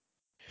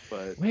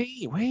But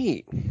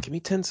Wait. Give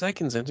me 10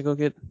 seconds then to go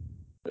get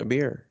a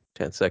beer.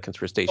 10 seconds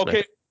for station okay,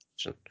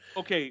 activation.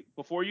 okay.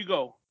 Before you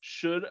go,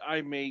 should I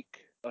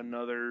make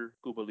another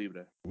Cuba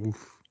Libre?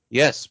 Oof.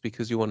 Yes,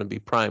 because you want to be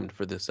primed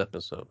for this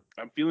episode.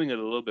 I'm feeling it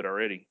a little bit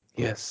already.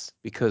 Yes,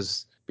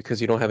 because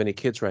you don't have any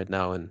kids right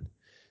now, and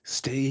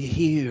stay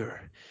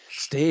here.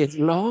 Stay as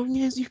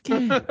long as you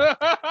can. All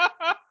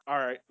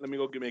right, let me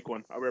go make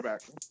one. I'll be right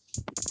back.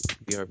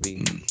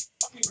 BRB.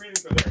 Fucking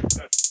greetings are there.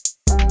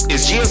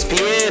 Is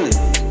GSPN.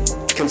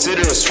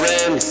 Consider us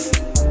friends.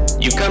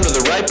 You come to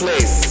the right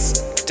place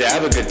to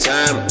have a good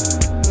time.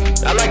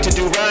 I like to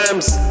do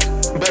rhymes,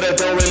 but I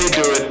don't really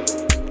do it.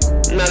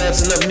 Now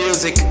that's enough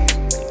music.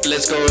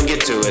 Let's go and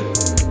get to it.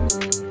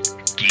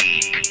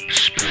 Geek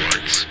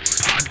Sports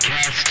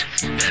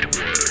Podcast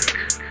Network.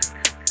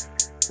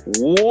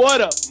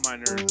 What up, my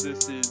nerds?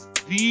 This is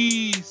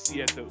the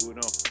Siete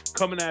Uno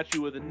coming at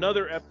you with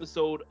another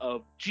episode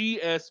of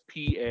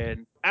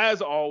GSPN.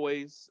 As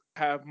always,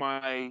 have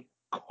my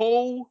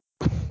cohort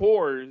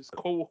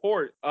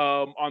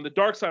on the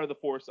dark side of the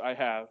force. I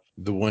have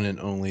The one and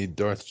only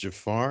Darth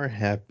Jafar.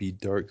 Happy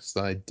Dark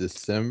Side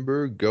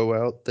December. Go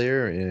out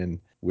there and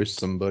wish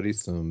somebody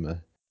some,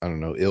 I don't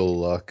know, ill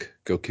luck.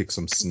 Go kick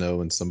some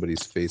snow in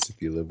somebody's face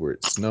if you live where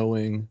it's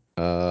snowing.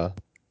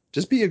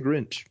 Just be a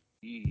Grinch.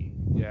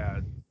 yeah,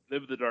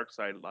 live the dark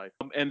side of life.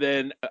 And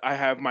then I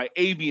have my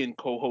avian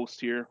co-host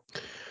here.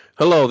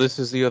 Hello, this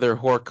is the other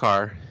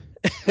Horkar.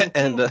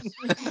 And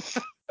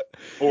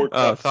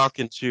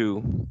Falcon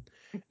Chew.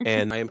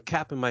 And I am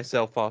capping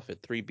myself off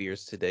at 3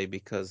 beers today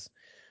because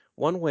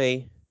one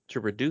way to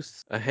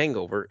reduce a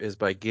hangover is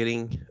by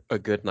getting a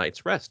good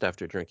night's rest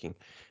after drinking.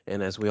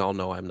 And as we all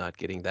know, I'm not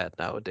getting that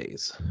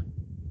nowadays.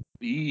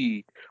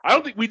 I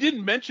don't think we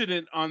didn't mention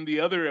it on the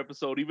other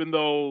episode, even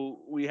though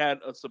we had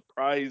a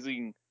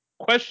surprising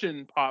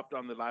question popped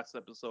on the last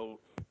episode.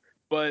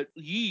 But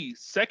Yi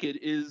Sekid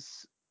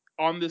is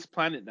on this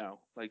planet now.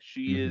 Like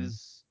she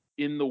is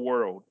in the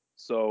world.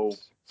 So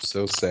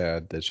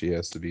sad that she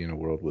has to be in a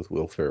world with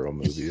Will Ferrell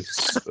movies.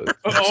 But...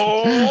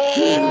 Oh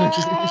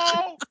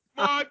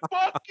my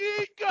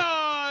fucking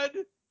god!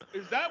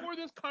 Is that where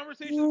this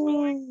conversation is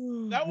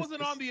going? That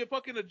wasn't on the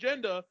fucking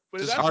agenda,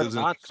 but if Just that's where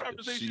because the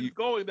conversation is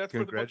going, that's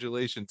where the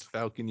Congratulations,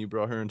 Falcon. You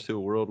brought her into a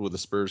world where the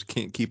Spurs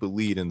can't keep a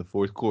lead in the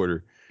fourth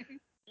quarter.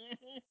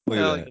 Look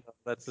Well, at that. you know,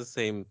 that's the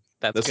same.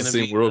 That's the gonna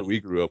same be world we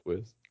grew up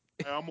with.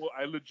 I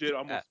legit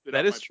almost spit that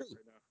out is my true.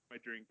 right now. My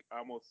drink. I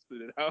almost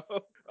spit it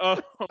out.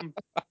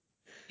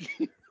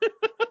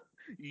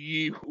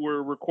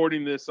 We're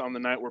recording this on the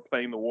night we're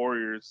playing the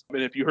Warriors.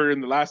 And if you heard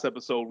in the last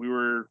episode, we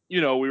were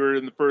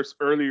in the first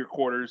earlier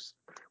quarters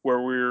where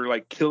we were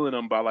like killing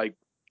them by like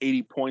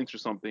 80 points or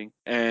something.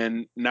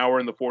 And now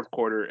we're in the fourth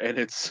quarter and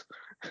it's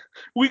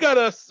we got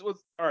us. All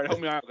right, help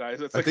me out, guys.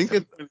 That's like I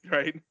think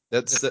right.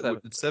 That's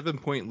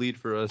 7-point lead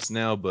for us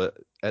now, but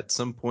at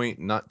some point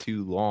not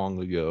too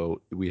long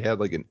ago, we had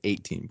like an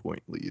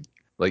 18-point lead,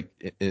 like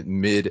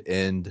in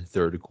mid-end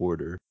third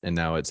quarter, and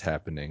now it's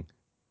happening.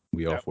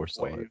 We all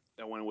foresaw it.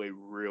 That went away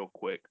real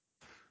quick.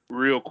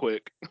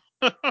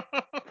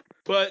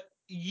 But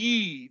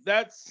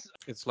that's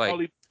It's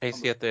like, hey,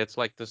 Siete, it's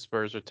like the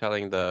Spurs are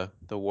telling the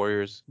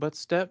Warriors, but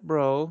step,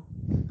 bro.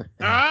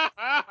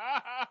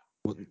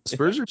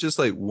 Spurs are just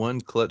like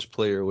one clutch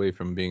player away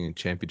from being a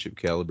championship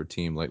caliber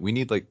team. Like we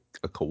need like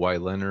a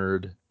Kawhi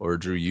Leonard or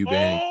Drew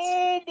Eubanks.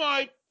 Oh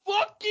my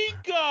fucking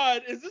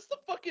god! Is this the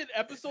fucking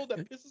episode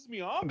that pisses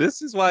me off?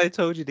 This is why I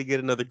told you to get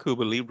another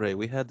Cuba Libre.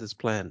 We had this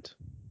planned.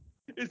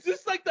 Is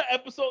this like the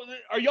episode?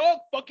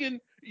 Y'all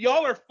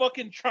are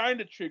fucking trying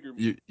to trigger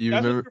me. You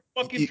That's remember,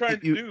 what you're fucking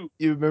trying to do.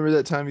 You remember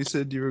that time you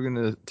said you were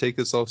gonna take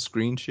us off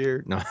screen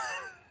share? No.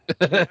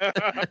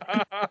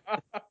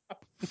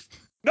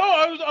 No,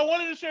 I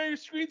wanted to share your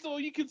screen so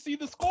you can see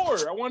the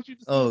score. I want you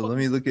to see let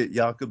me look at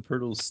Jakob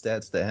Pertl's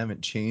stats that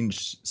haven't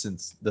changed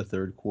since the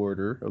third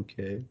quarter.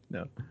 Okay,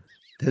 no.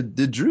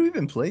 Did Drew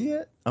even play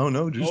yet? Oh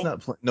no, Drew's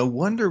not playing. No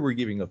wonder we're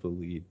giving up a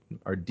lead.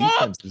 Our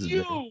defense is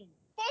there.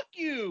 Fuck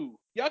you.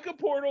 Jakob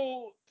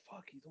Pertl.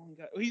 Fuck,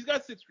 he's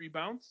got 6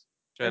 rebounds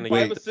and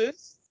Trying 5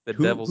 assists. The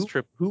Devil's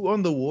trip. Who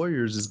on the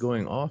Warriors is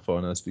going off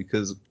on us?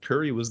 Because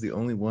Curry was the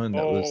only one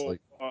that was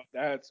like.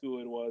 That's who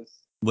it was.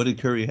 What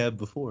did Curry have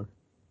before?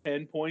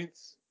 10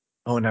 points.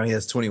 Oh, now he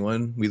has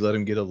 21. We let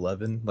him get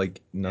 11, like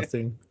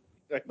nothing.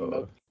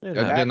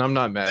 And I'm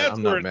not mad.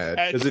 I'm not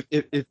mad because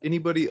if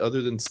anybody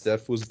other than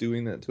Steph was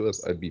doing that to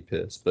us, I'd be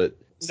pissed. But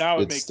now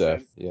it it's makes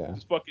Steph. Sense. Yeah.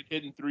 He's fucking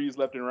hitting threes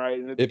left and right.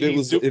 And if it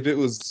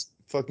was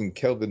fucking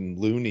Kelvin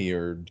Looney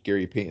or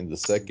Gary Payton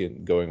II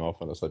going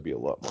off on us, I'd be a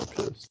lot more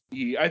pissed.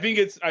 I think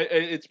it's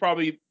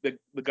probably the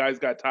guys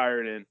got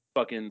tired and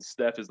fucking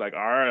Steph is like, all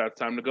right, it's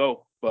time to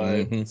go.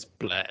 But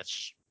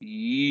splash.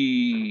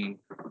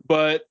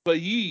 But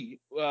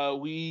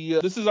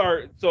this is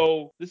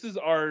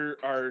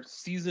our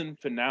season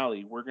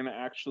finale. We're gonna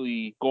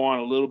actually go on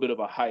a little bit of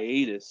a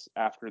hiatus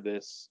after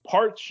this,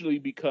 partially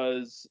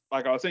because,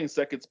 like I was saying,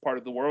 Second's part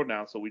of the world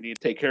now, so we need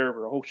to take care of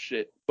her whole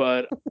shit.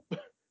 But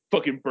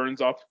fucking burns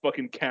off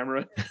fucking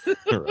camera.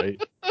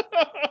 Right.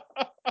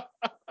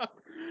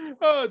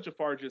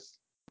 Jafar just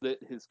lit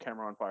his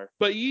camera on fire.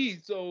 But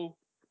so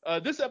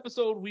this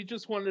episode we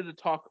just wanted to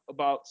talk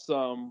about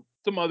some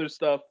other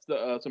stuff,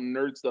 some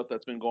nerd stuff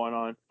that's been going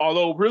on.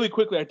 Although really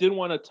quickly, I did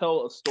want to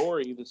tell a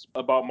story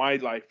about my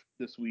life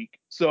this week.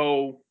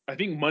 So I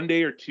think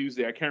Monday or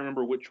Tuesday, I can't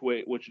remember which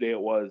day it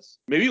was.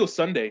 Maybe it was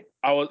Sunday.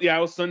 It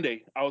was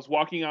Sunday. I was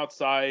walking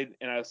outside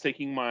and I was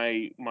taking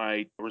my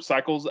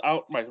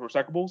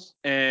recyclables,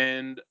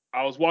 and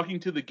I was walking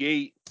to the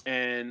gate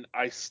and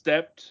I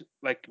stepped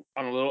like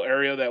on a little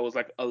area that was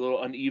like a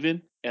little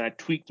uneven, and I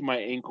tweaked my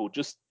ankle,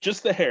 just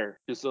the hair,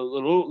 just a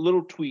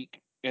little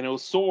tweak, and it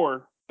was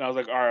sore. And I was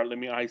like, all right, let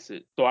me ice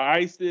it. So I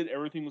iced it.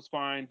 Everything was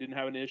fine. Didn't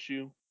have an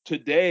issue.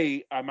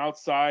 Today, I'm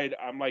outside.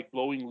 I'm like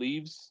blowing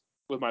leaves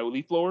with my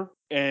leaf blower,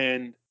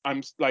 and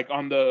I'm like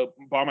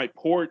by my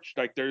porch.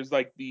 Like there's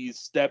like these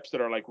steps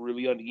that are like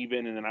really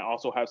uneven, and then I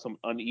also have some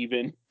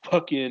uneven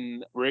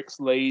fucking bricks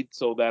laid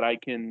so that I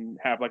can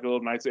have like a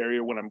little nice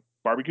area when I'm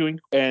barbecuing.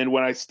 And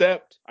when I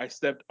stepped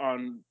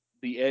on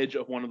the edge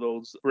of one of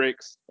those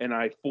bricks, and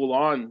I full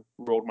on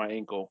rolled my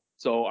ankle.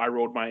 So I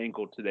rolled my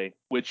ankle today,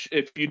 which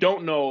if you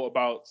don't know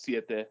about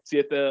Siete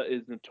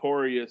is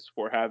notorious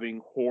for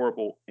having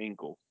horrible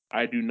ankles.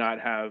 I do not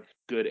have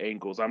good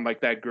ankles. I'm like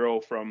that girl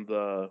from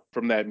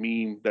that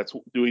meme that's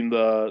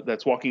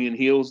walking in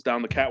heels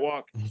down the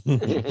catwalk,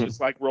 just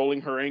like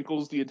rolling her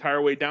ankles the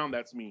entire way down.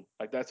 That's me.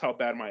 Like that's how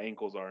bad my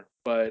ankles are.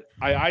 But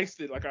I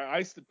iced it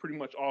pretty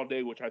much all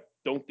day, which I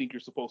don't think you're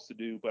supposed to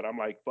do. But I'm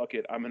like, fuck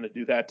it, I'm gonna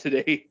do that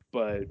today.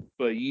 But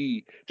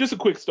just a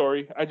quick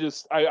story.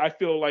 I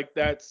feel like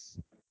that's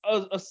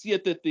a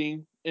Siete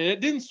thing, and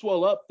it didn't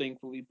swell up,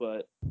 thankfully.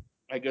 But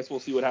I guess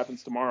we'll see what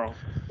happens tomorrow.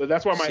 But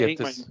that's why my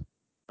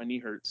knee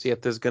hurts.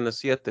 Siete is gonna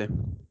siete.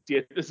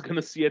 Siete is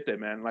gonna siete,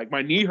 man. Like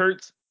my knee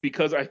hurts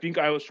because I think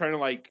I was trying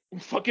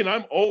to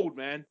I'm old,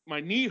 man. My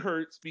knee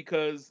hurts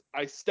because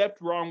I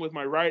stepped wrong with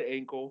my right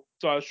ankle.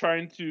 So I was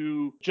trying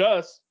to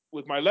adjust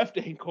with my left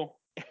ankle,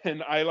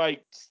 and I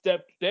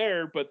stepped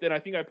there, but then I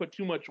think I put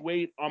too much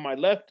weight on my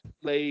left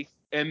leg,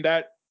 and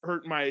that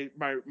hurt my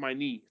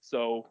knee.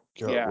 So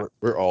God, yeah.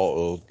 we're all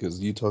old, because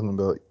you talking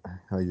about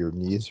how your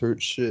knees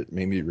hurt shit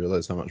made me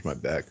realize how much my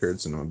back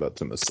hurts, and I'm about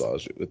to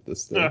massage it with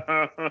this thing.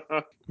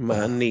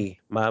 My knee,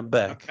 my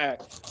back.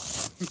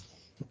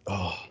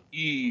 Oh,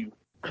 Eve.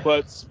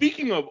 But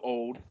speaking of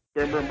old,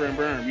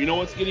 burn. You know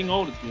what's getting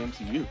old is the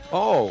MCU.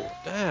 Oh,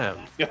 damn.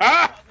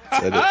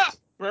 said it.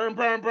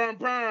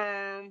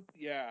 Burn.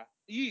 Yeah.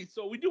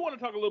 So we do want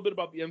to talk a little bit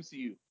about the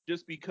MCU,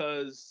 just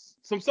because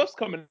some stuff's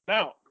coming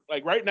out.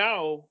 Like right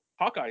now,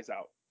 Hawkeye's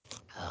out.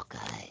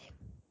 Hawkeye.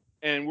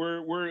 And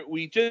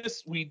we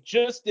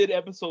just did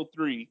episode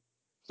 3.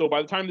 So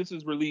by the time this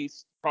is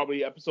released,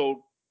 probably episode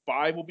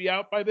 5 will be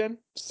out by then.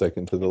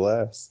 Second to the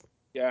last.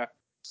 Yeah.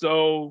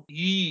 So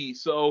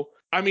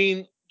I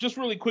mean, just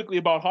really quickly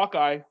about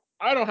Hawkeye,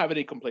 I don't have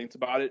any complaints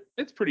about it.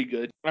 It's pretty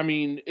good. I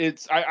mean,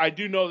 I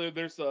do know that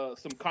there's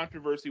some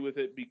controversy with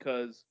it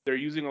because they're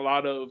using a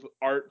lot of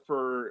art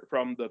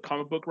from the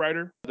comic book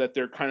writer that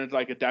they're kind of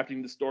like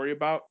adapting the story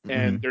about,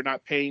 and they're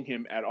not paying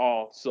him at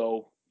all.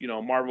 So,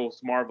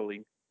 Marvel's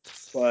marveling.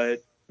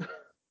 But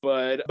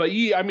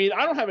yeah, I mean,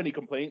 I don't have any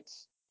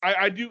complaints.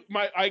 I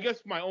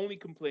guess my only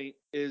complaint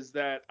is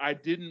that I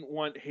didn't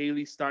want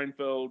Haley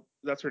Steinfeld.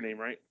 That's her name,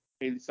 right?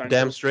 Haley Steinfeld.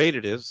 Damn straight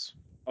it is.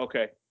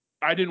 Okay.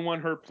 I didn't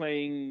want her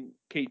playing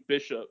Kate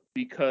Bishop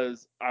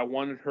because I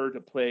wanted her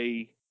to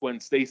play Gwen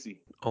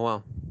Stacy. Oh,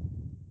 wow.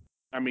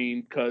 I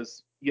mean,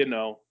 because,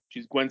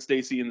 she's Gwen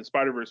Stacy in the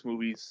Spider-Verse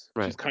movies.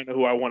 Right. She's kind of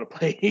who I want to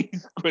play,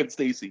 Gwen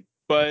Stacy.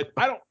 But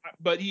I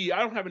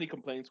don't have any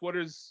complaints. What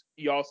is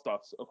y'all's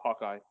thoughts of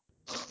Hawkeye?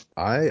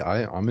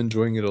 I'm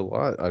enjoying it a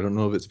lot. I don't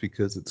know if it's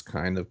because it's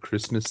kind of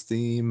Christmas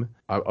theme.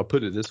 I'll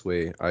put it this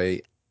way.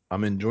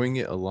 I'm enjoying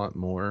it a lot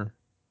more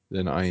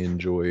than I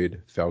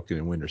enjoyed Falcon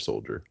and Winter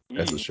Soldier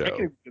as a show. I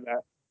can do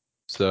that.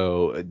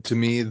 So to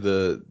me,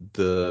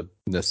 the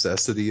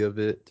necessity of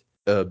it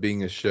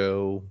being a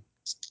show,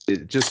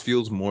 it just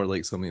feels more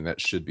like something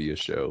that should be a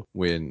show.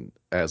 When,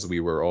 as we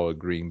were all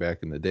agreeing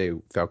back in the day,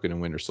 Falcon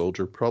and Winter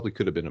Soldier probably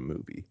could have been a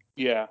movie.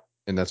 Yeah.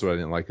 And that's what I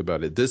didn't like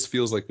about it. This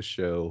feels like a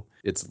show.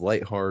 It's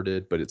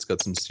lighthearted, but it's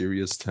got some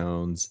serious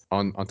tones.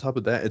 On top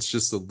of that, it's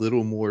just a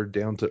little more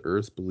down to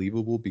earth,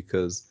 believable,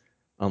 because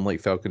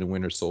unlike Falcon and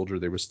Winter Soldier,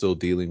 they were still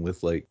dealing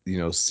with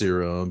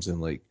serums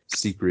and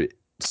secret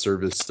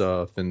service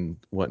stuff and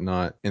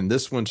whatnot. And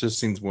this one just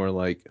seems more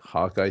like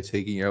Hawkeye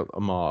taking out a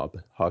mob.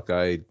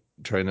 Hawkeye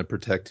trying to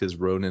protect his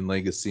Ronin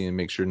legacy and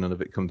make sure none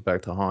of it comes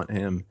back to haunt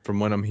him. From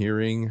what I'm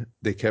hearing,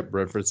 they kept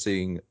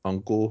referencing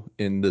Uncle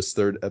in this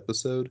 3rd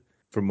episode.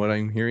 From what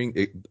I'm hearing,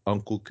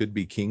 Uncle could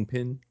be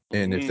Kingpin.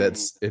 And if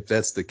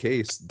that's the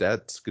case,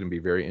 that's going to be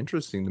very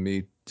interesting to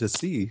me to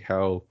see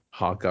how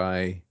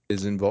Hawkeye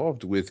is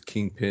involved with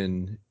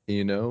Kingpin,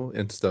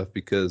 and stuff,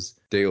 because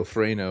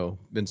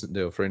Vincent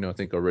D'Onofrio, I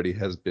think already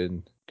has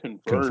been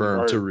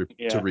confirmed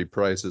to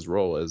reprise his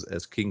role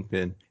as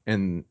Kingpin.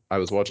 And I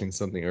was watching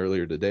something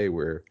earlier today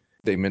where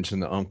they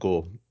mentioned the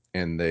Uncle,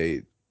 and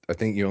I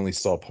think you only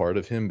saw part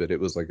of him, but it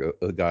was like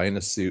a guy in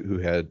a suit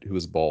who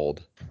was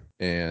bald.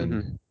 and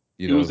Mhm.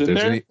 you It know was if in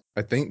there's there. any,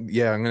 I think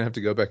yeah, I'm gonna have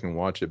to go back and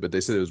watch it. But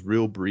they said it was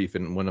real brief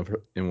in one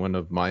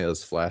of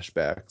Maya's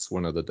flashbacks,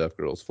 one of the Deaf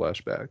Girls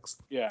flashbacks.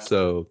 Yeah.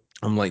 So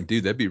I'm like,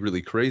 dude, that'd be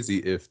really crazy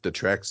if the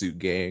tracksuit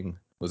gang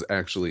was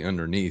actually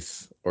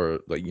underneath, or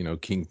like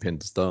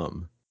Kingpin's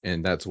thumb,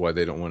 and that's why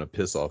they don't want to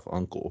piss off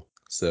Uncle.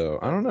 So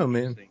I don't know,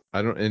 man. Interesting.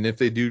 I don't. And if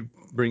they do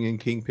bring in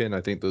Kingpin, I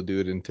think they'll do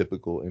it in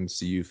typical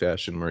MCU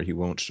fashion, where he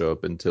won't show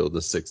up until the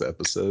 6th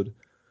episode.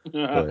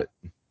 But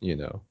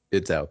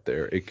it's out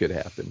there. It could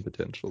happen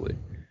potentially.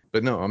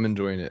 But no, I'm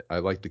enjoying it. I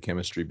like the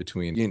chemistry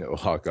between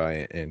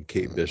Hawkeye and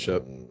Kate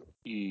Bishop,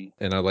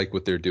 and I like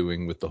what they're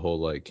doing with the whole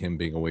like him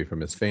being away from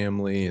his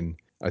family, and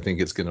I think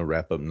it's going to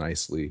wrap up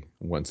nicely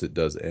once it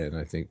does end.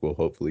 I think we'll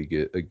hopefully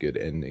get a good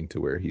ending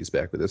to where he's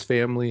back with his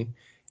family,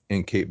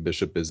 and Kate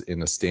Bishop is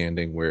in a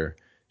standing where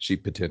she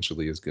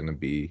potentially is going to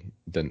be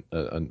the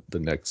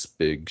next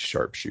big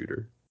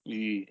sharpshooter.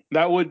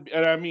 That would,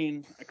 and I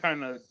mean,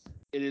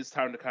 it is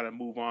time to kind of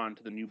move on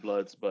to the New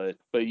Bloods, but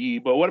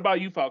what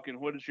about you, Falcon?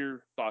 What is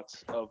your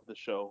thoughts of the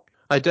show?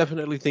 I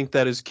definitely think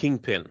that is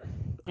Kingpin.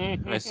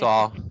 I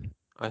saw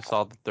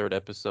the 3rd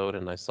episode,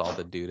 and I saw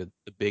the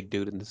big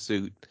dude in the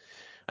suit.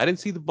 I didn't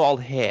see the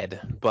bald head,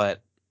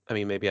 but I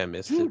mean, maybe I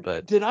missed it.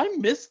 But Did I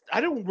miss? I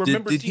don't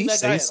remember Did seeing he that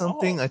say guy at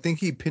something? all. I think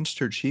he pinched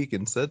her cheek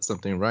and said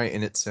something, right?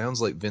 And it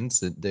sounds like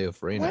Vincent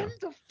D'Onofrio. When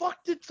the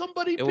fuck did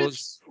somebody it pitch?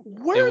 was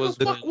Where the was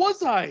fuck when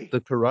was I? The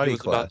he karate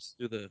was about to class.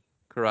 do the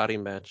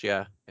karate match,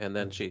 yeah. And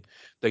then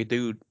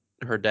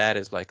her dad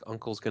is like,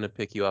 Uncle's gonna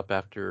pick you up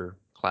after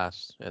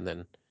class, and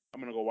then I'm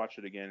gonna go watch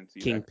it again and see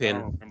that. 'Cause I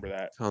don't Kingpin remember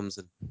that. comes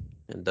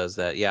and does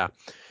that, yeah.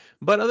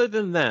 But other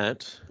than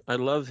that, I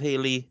love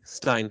Haley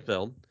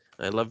Steinfeld.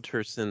 I loved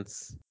her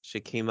since she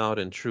came out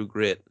in True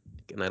Grit,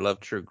 and I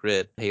love True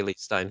Grit. Haley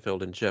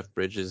Steinfeld and Jeff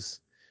Bridges,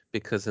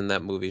 because in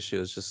that movie she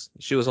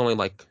was only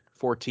like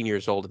 14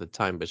 years old at the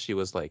time, but she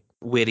was like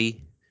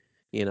witty,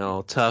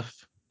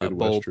 tough, Good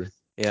bold. Western.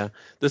 Yeah,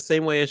 the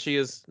same way as she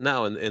is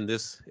now in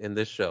this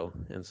show,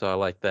 and so I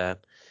like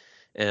that.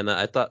 And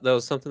I thought that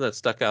was something that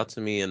stuck out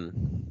to me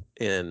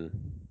in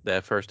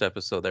that first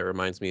episode. That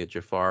reminds me of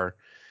Jafar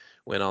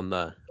when on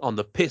the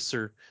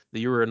pisser, the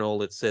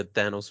urinal, it said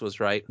Thanos was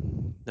right.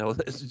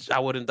 I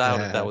wouldn't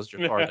doubt if that was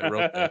Jafar that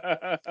wrote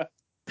that.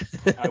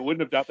 I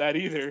wouldn't have doubt that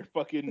either.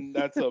 Fucking,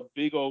 that's a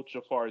big old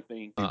Jafar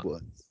thing. He Uh,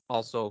 was.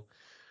 Also,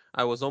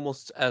 I was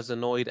almost as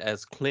annoyed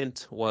as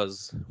Clint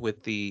was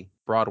with the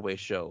Broadway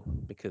show,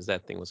 because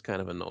that thing was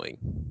kind of annoying.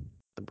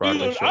 The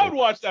Broadway Dude, I show. would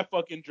watch that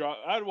fucking drop.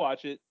 I'd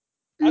watch it.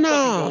 I'd fucking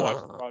go watch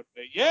No,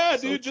 Broadway. Yeah,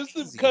 so dude, just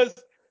cheesy.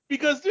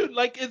 because dude,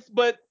 like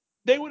but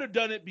they would have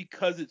done it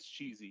because it's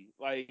cheesy.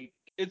 Like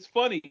it's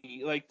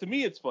funny. Like to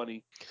me, it's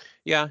funny.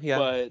 Yeah, yeah,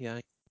 But yeah.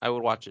 I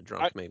would watch it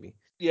drunk, I maybe.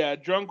 yeah,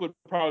 drunk would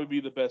probably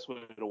be the best way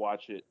to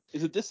watch it.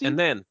 Is it this scene? And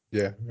then,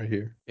 Yeah, right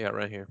here. yeah,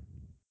 right here.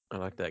 I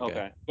like that guy.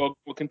 Okay, well,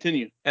 we'll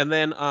continue. And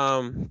then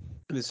in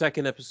the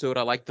second episode,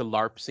 I like the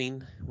LARP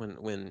scene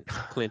when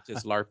Clint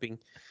is LARPing.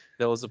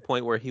 There was a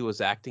point where he was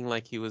acting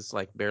like he was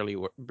like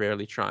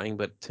barely trying,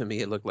 but to me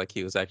it looked like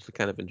he was actually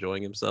kind of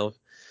enjoying himself.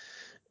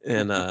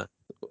 And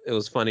it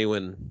was funny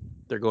when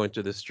they're going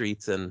through the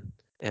streets and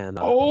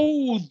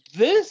Oh,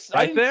 this I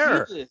right didn't see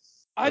there. this. It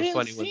I was didn't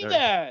funny when see they're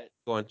that.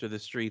 going through the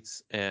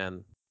streets,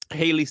 and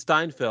Haley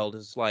Steinfeld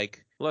is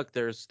like, "Look,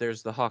 there's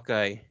the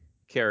Hawkeye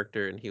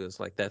character," and he was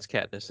like, "That's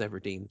Katniss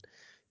Everdeen."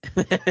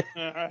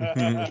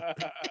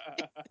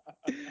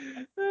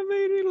 That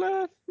made me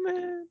laugh,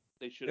 man.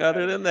 They should have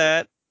Other had than him.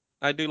 that,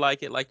 I do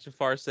like it. Like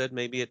Jafar said,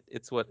 maybe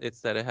it's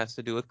that it has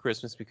to do with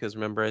Christmas, because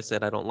remember I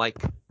said I don't like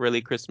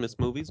really Christmas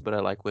movies, but I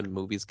like when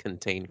movies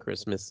contain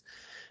Christmas,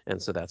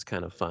 and so that's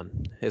kind of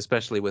fun,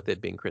 especially with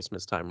it being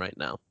Christmas time right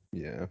now.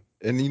 Yeah.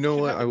 And you know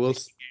Should what? have a drinking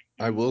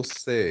game, I will dude.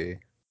 say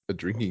a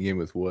drinking game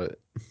with what?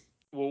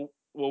 We'll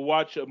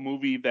watch a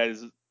movie that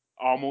is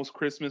almost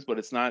Christmas, but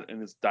it's not,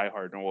 and it's Die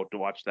Hard, and we'll have to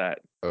watch that.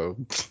 Oh,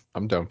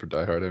 I'm down for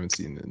Die Hard. I haven't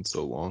seen it in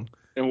so long.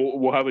 And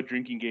we'll have a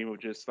drinking game of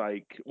just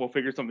like we'll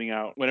figure something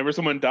out. Whenever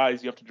someone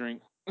dies, you have to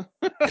drink.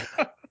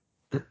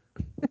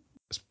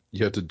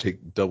 You have to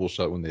take double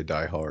shot when they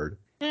die hard.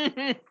 Oh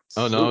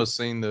no, I So- was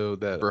saying though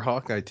that for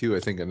Hawkeye too, I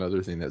think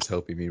another thing that's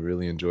helping me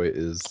really enjoy it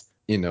is,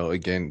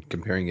 again,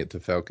 comparing it to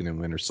Falcon and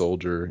Winter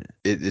Soldier,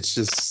 it's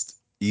just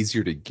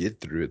easier to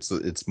get through.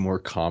 It's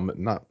more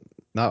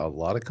not a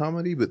lot of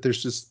comedy, but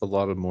there's just a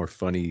lot of more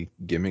funny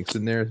gimmicks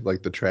in there.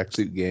 Like the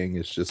tracksuit gang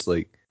is just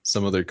like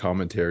some of their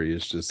commentary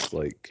is just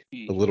like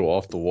a little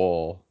off the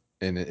wall,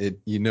 and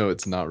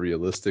it's not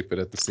realistic, but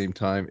at the same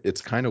time,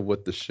 it's kind of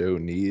what the show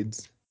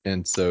needs.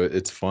 And so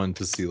it's fun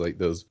to see like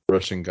those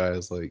Russian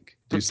guys like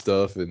do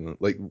stuff, and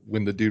like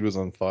when the dude was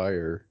on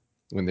fire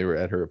when they were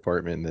at her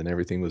apartment and then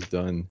everything was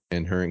done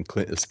and her and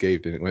Clint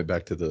escaped and it went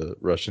back to the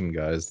Russian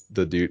guys.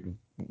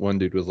 One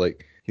dude was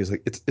like,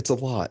 it's a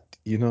lot,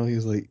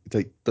 he's like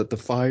the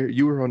fire,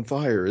 you were on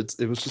fire.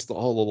 It was just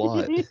all a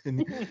lot.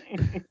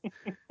 the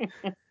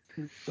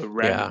Yeah,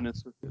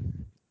 randomness of it.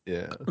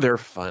 Yeah. they're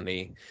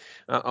funny.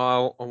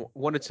 I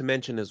wanted to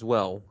mention as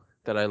well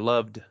that I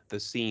loved the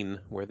scene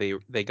where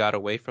they got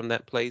away from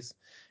that place,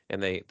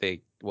 and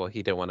they well,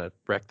 he didn't want to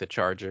wreck the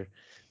Charger,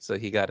 so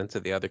he got into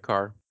the other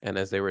car. And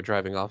as they were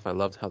driving off, I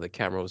loved how the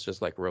camera was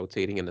just like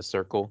rotating in a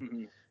circle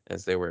Mhm.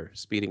 as they were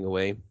speeding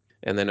away.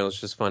 And then it was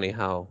just funny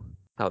how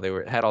they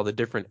had all the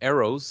different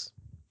arrows,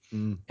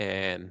 Mm.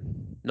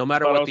 and no I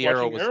matter thought I what was the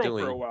arrow watching was Arrow for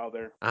a doing, while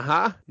there.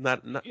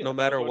 not Yeah, no I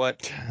matter was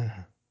what,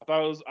 I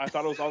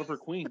thought it was Oliver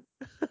Queen.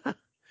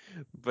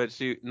 but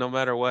no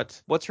matter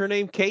what, what's her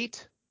name,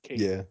 Kate? Kate.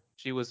 Yeah.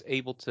 She was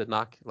able to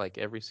knock like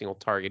every single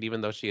target, even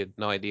though she had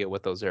no idea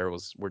what those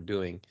arrows were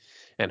doing.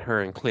 And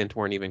her and Clint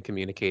weren't even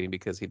communicating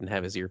because he didn't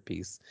have his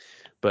earpiece.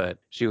 But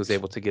she was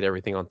able to get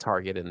everything on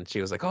target, and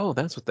she was like, "Oh,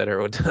 that's what that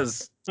arrow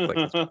does." It's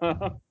like,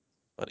 funny.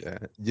 Yeah.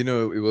 You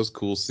know, it was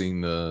cool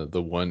seeing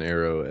the one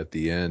arrow at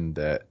the end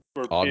that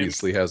For Pim.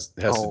 obviously has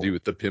to Oh. do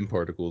with the Pim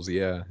particles,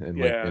 yeah, and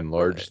like Yeah.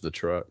 enlarge Right. the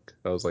truck.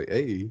 I was like,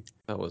 hey,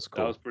 That was That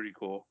cool. was pretty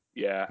cool.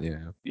 Yeah.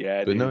 yeah. Yeah,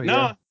 But dude. no, No,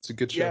 yeah, it's a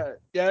good show.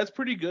 yeah, it's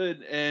pretty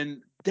good.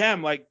 And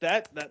damn, like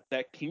that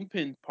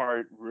Kingpin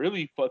part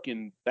really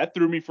fucking that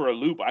threw me for a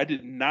loop. I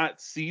did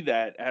not see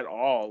that at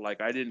all.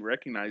 Like I didn't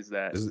recognize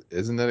that.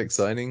 Isn't that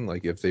exciting?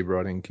 Like if they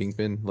brought in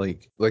Kingpin,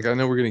 like I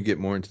know we're gonna get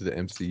more into the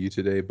MCU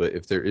today, but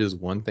if there is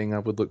one thing I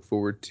would look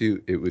forward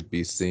to, it would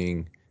be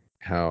seeing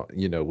how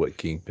what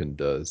Kingpin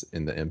does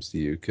in the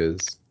MCU,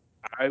 because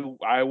I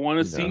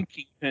want to You know.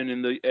 see Kingpin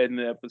in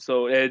the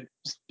episode, and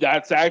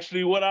that's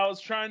actually what I was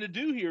trying to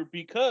do here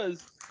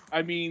because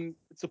I mean,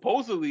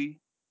 supposedly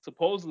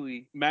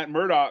Matt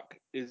Murdock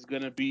is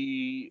gonna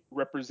be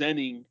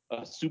representing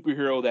a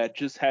superhero that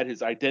just had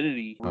his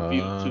identity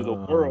revealed to the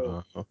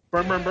world.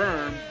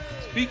 Burn.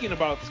 Speaking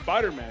about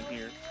Spider-Man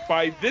here,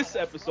 by this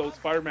episode,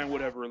 Spider-Man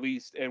would have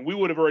released, and we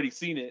would have already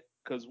seen it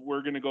because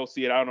we're gonna go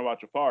see it. I don't know about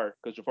Jafar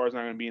because Jafar's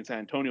not gonna be in San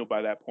Antonio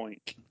by that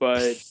point,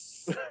 but.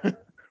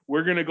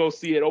 We're gonna go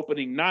see it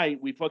opening night.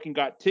 We fucking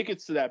got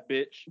tickets to that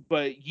bitch.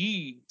 But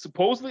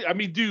supposedly, I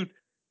mean, dude,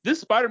 this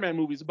Spider-Man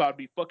movie is about to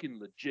be fucking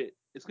legit.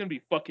 It's gonna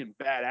be fucking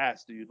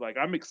badass, dude. Like,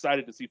 I'm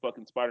excited to see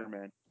fucking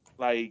Spider-Man.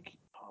 Like,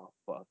 oh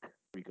fuck, here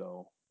we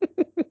go.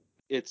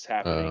 It's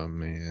happening. Oh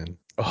man.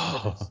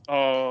 Oh.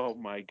 Oh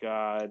my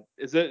god,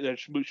 is it they're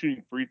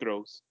shooting free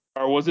throws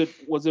or was it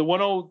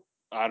 10?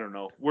 I don't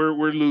know. We're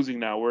losing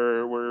now.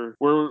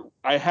 We're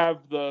I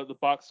have the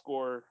box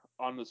score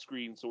on the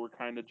screen, so we're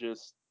kind of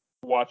just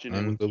watching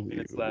it with 2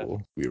 minutes left.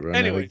 Unbelievable. We run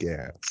Anyways. out of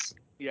gas.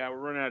 Yeah, we're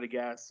running out of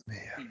gas.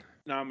 Man.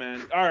 Nah,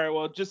 man. All right,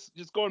 well, just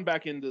going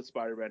back into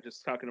Spider-Man,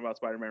 just talking about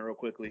Spider-Man real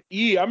quickly.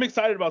 I'm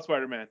excited about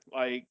Spider-Man.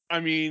 Like,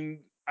 I mean,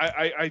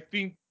 I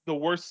think the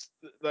worst,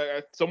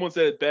 like someone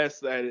said it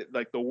best, that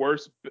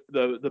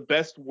the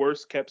best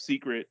worst kept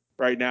secret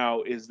right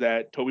now is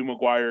that Tobey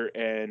Maguire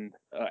and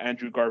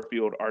Andrew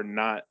Garfield are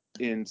not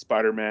in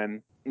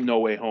Spider-Man No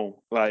Way Home.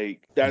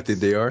 Like, You that's think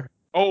they are?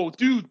 Oh,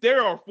 dude, they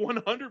are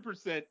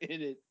 100%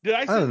 in it. Did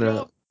I I don't send know.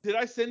 y'all? Did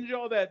I send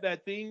y'all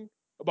that thing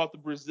about the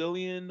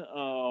Brazilian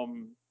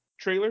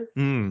trailer?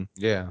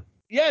 Yeah.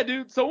 Yeah,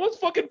 dude. Someone's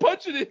fucking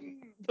punching it.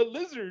 The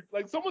lizard.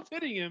 Like someone's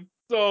hitting him.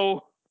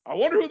 So I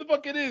wonder who the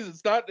fuck it is.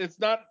 It's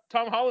not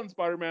Tom Holland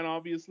Spider-Man,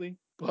 obviously.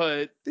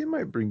 But They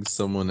might bring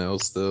someone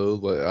else though.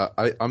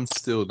 Like I'm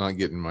still not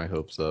getting my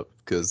hopes up,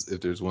 because if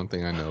there's one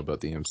thing I know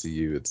about the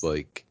MCU, it's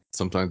like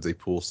sometimes they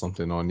pull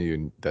something on you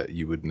and that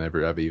you would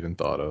never have even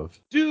thought of.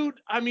 dude,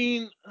 I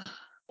mean,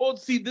 well,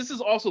 see, this is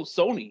also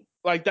Sony.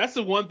 Like that's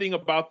the one thing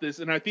about this,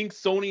 and I think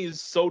Sony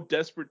is so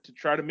desperate to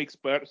try to make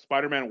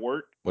Spider-Man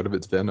work. What if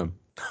it's Venom?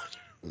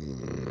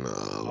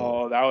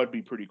 Oh, that would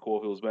be pretty cool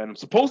if it was Venom.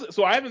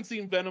 So I haven't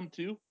seen Venom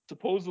 2.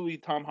 Supposedly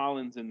Tom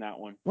Holland's in that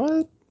one.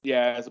 What?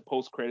 Yeah, as a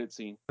post-credit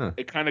scene. Huh.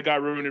 It kind of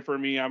got ruined for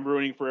me. I'm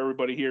ruining for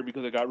everybody here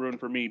because it got ruined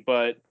for me.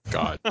 But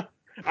God.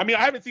 I mean,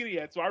 I haven't seen it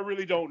yet, so I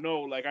really don't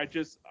know. Like,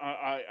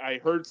 I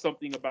heard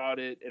something about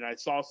it and I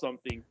saw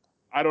something.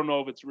 I don't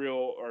know if it's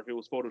real or if it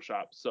was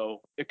Photoshop.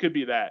 So it could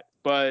be that.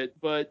 But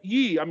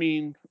I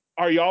mean,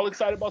 are y'all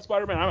excited about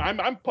Spider-Man?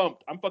 I'm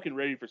pumped. I'm fucking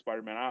ready for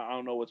Spider-Man. I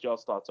don't know what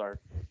y'all's thoughts are.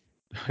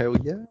 Hell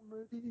yeah, I'm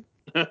ready.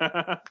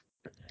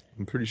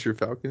 I'm pretty sure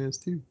Falcon is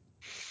too.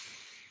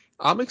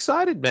 I'm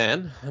excited,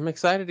 man. I'm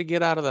excited to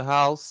get out of the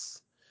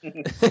house. I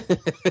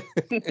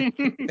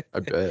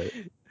bet.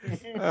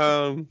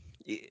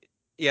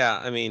 Yeah,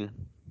 I mean,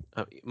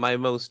 I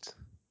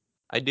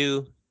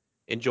do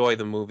enjoy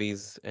the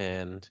movies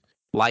and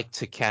like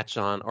to catch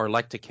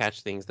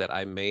things that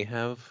I may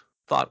have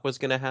thought was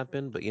going to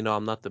happen, but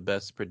I'm not the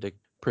best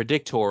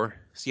predictor,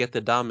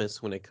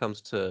 Sietadamus, when it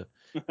comes to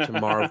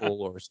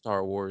Marvel or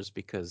Star Wars,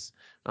 because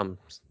I'm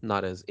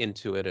not as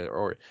into it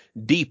or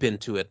deep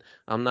into it.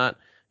 I'm not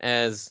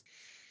as,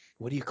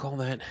 what do you call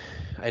that?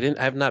 I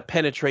have not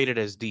penetrated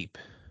as deep,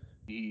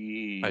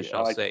 I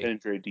shall like say,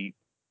 penetrate deep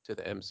to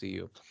the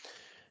MCU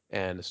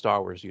and the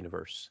Star Wars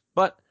universe.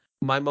 But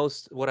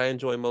what I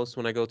enjoy most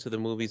when I go to the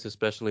movies,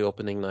 especially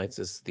opening nights,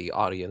 is the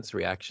audience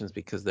reactions,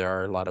 because there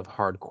are a lot of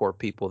hardcore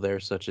people there,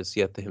 such as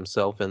Siete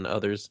himself and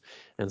others.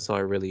 And so I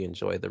really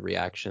enjoy the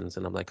reactions.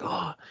 And I'm like,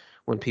 oh,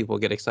 when people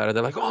get excited,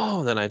 they're like,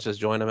 oh, then I just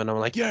join them and I'm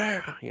like,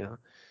 yeah.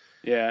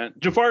 Yeah,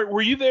 Jafar,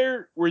 were you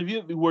there? Were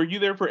you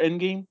there for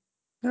Endgame?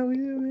 Hell yeah,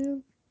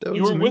 man. That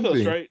You was were with us,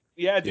 moving. right?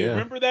 Yeah, dude. Yeah.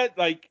 Remember that?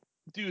 Like,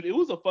 dude, it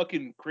was a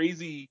fucking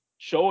crazy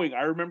showing.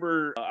 I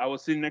remember I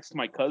was sitting next to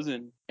my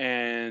cousin,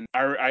 and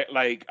I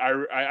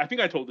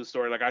think I told this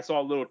story. Like, I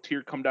saw a little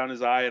tear come down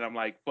his eye, and I'm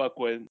like, fuck,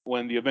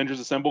 when the Avengers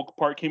Assemble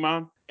part came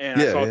on, and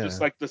I Yeah, saw yeah.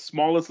 just like the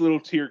smallest little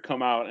tear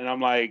come out, and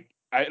I'm like,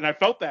 I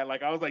felt that.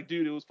 Like, I was like,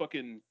 dude, I was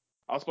fucking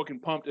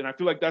pumped, and I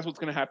feel like that's what's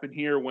gonna happen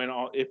here when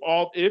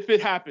if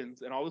it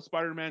happens and all the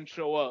Spider-Man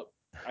show up.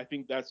 I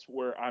think that's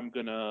where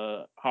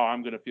how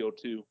I'm gonna feel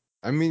too.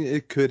 I mean,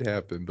 it could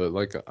happen, but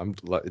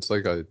it's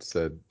like I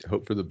said,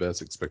 hope for the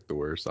best, expect the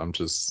worst. I'm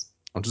just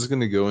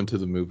gonna go into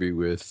the movie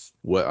with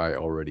what I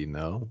already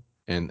know,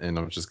 and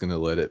I'm just gonna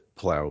let it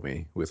plow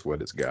me with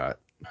what it's got.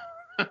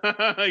 You're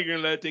gonna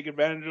let it take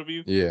advantage of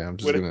you. Yeah,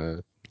 What,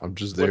 I'm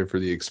just what, there for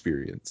the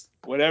experience.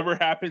 whatever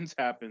happens,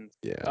 happens.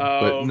 Yeah,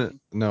 but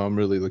no, I'm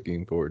really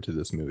looking forward to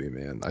this movie,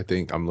 man. I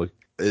think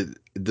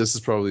this is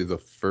probably the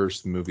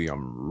first movie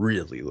I'm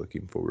really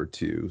looking forward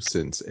to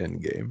since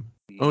Endgame.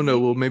 Oh no,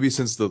 well maybe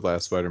since the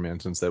last Spider-Man,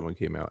 since that one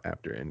came out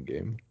after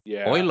Endgame.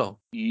 Yeah. Oilo.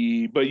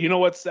 But you know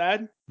what's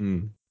sad?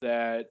 Hmm.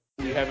 That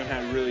we haven't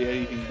had really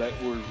anything that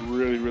we're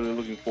really, really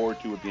looking forward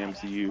to with the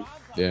MCU.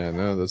 Yeah,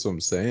 no, that's what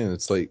I'm saying.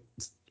 It's like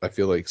I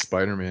feel like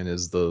Spider-Man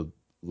is the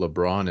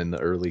LeBron in the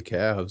early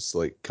Cavs,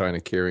 like kind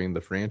of carrying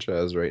the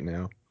franchise right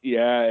now.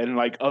 Yeah, and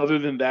like other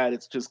than that,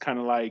 it's just kind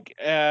of like,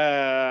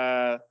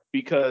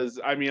 because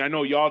I mean, I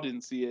know y'all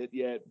didn't see it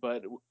yet,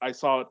 but I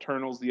saw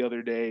Eternals the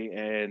other day,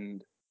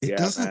 and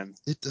yeah, man.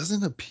 It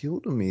doesn't appeal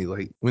to me.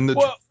 Like when the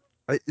Well,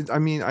 I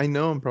mean, I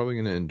know I'm probably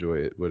gonna enjoy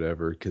it,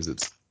 whatever, because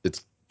it's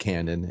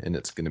canon and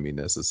it's gonna be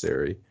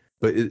necessary.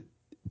 But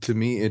to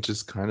me, it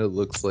just kind of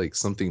looks like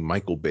something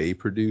Michael Bay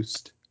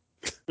produced,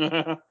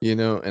 you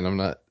know. And I'm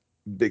not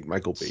a big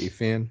Michael Bay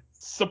fan.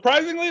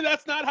 surprisingly,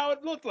 that's not how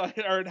it looked like,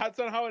 or that's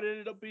not how it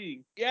ended up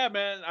being. Yeah,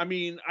 man. I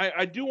mean,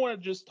 I do want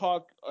to just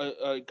talk,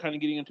 kind of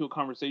getting into a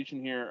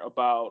conversation here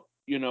about,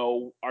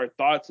 our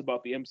thoughts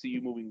about the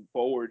MCU moving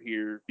forward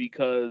here,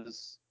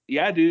 because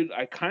yeah, dude,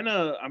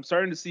 I'm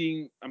starting to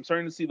see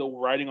the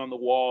writing on the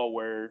wall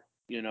where,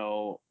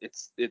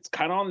 it's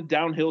kind of on the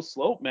downhill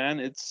slope, man.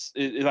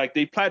 Like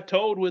they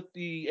plateaued with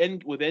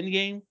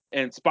Endgame,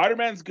 and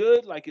Spider-Man's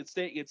good, like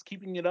it's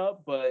keeping it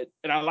up,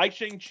 and I like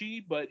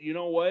Shang-Chi, but you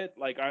know what?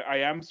 Like I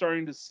am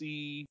starting to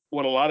see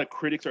what a lot of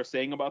critics are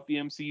saying about the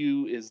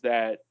MCU is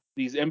that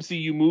these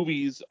MCU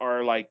movies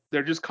are like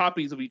they're just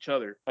copies of each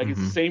other. Like it's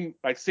the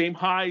same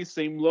highs,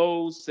 same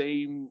lows,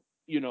 same,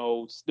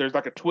 there's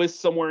like a twist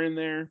somewhere in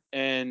there,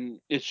 and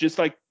it's just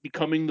like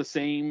becoming the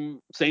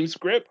same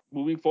script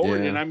moving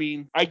forward. And Yeah. I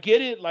mean, I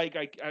get it. Like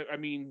I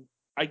mean,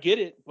 I get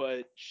it,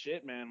 but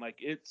shit, man, like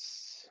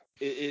it's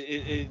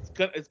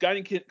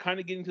gotten kind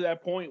of getting to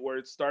that point where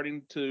it's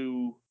starting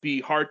to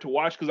be hard to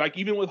watch, because like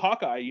even with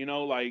Hawkeye,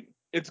 like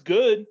it's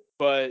good,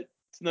 but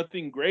it's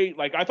nothing great.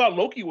 Like I thought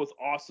Loki was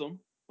awesome.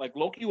 Like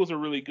Loki was a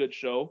really good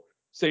show.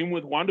 Same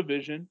with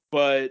WandaVision,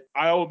 but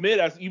I'll admit,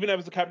 even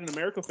as a Captain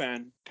America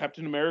fan,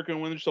 Captain America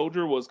and Winter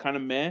Soldier was kind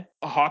of meh.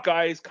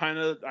 Hawkeye is kind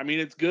of, I mean,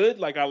 it's good.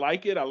 Like I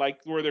like it. I like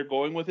where they're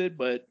going with it,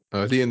 but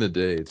At the end of the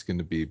day, it's going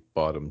to be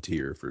bottom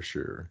tier for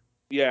sure.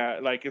 yeah,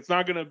 like it's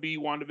not gonna be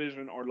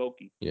WandaVision or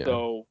Loki. Yeah.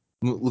 So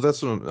well,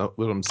 that's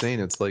what I'm saying.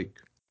 It's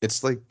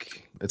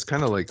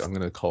kind of like I'm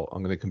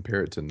gonna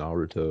compare it to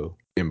Naruto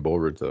and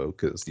Boruto,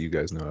 because you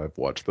guys know I've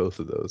watched both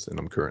of those, and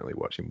I'm currently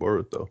watching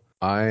Boruto.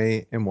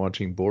 I am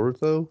watching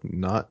Boruto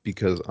not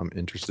because I'm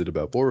interested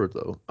about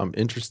Boruto. I'm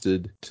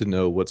interested to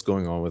know what's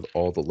going on with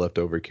all the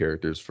leftover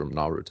characters from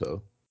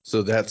Naruto.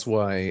 So that's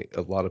why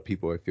a lot of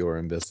people I feel are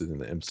invested in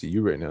the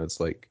MCU right now. It's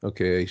like,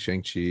 okay,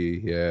 Shang-Chi,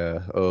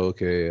 yeah, oh,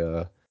 okay,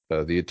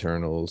 the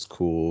Eternals,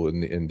 cool,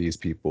 and these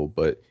people,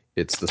 but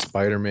it's the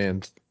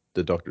Spider-Man,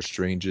 the Doctor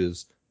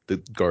Stranges, the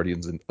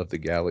Guardians of the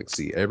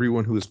Galaxy,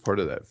 everyone who was part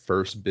of that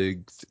first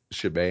big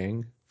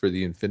shebang for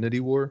the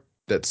Infinity War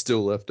that's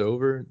still left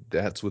over.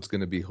 That's what's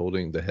going to be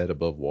holding the head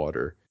above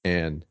water.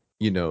 And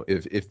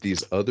if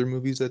these other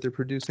movies that they're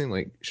producing,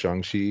 like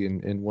Shang-Chi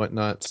and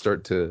whatnot,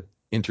 start to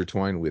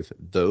intertwine with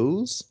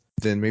those,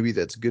 then maybe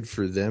that's good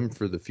for them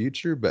for the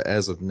future. But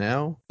as of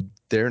now,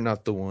 they're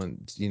not the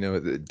ones.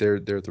 They're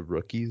the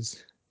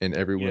rookies, and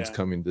everyone's yeah,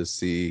 coming to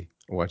see.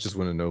 Well, I just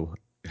want to know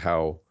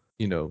how,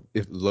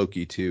 if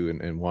Loki too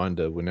and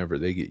Wanda, whenever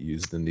they get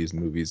used in these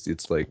movies,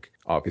 it's like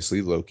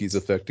obviously Loki's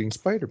affecting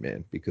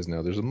Spider-Man because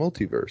now there's a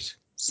multiverse.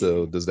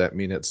 So does that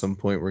mean at some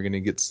point we're going to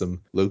get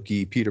some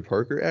Loki Peter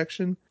Parker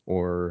action?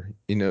 Or,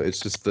 it's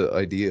just the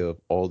idea of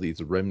all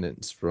these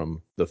remnants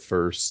from the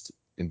first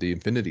in the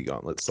Infinity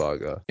Gauntlet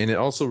saga. And it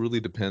also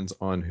really depends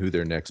on who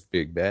their next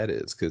big bad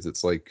is, because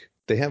it's like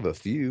they have a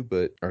few,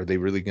 but are they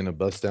really going to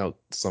bust out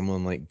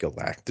someone like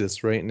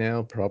Galactus right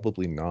now?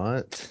 Probably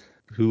not.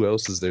 Who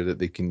else is there that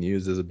they can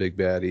use as a big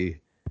baddie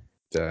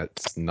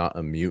that's not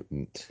a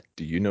mutant?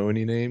 Do you know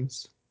any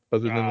names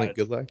other than like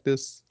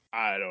Galactus?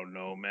 I don't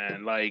know,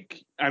 man.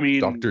 Like, I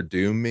mean, Doctor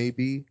Doom,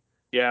 maybe?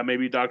 yeah,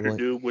 maybe Doctor Like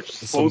Doom, which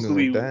something like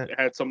supposedly that.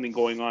 had something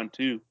going on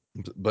too.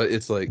 But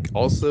it's like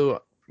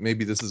also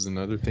maybe this is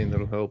another thing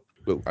that'll help,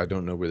 but I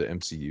don't know where the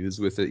MCU is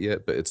with it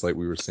yet. But it's like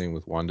we were saying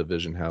with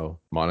WandaVision, how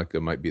Monica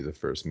might be the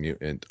first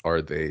mutant.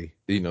 Are they,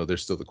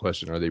 there's still the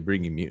question, are they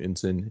bringing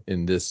mutants in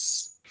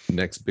this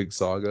next big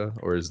saga,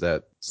 or is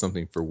that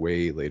something for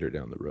way later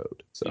down the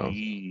road? So,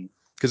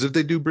 because if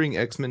they do bring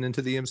X-Men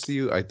into the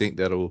MCU, I think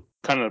that'll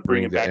kind of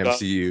bring it the back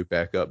MCU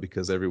back up,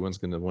 because everyone's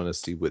going to want to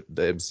see what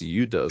the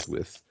MCU does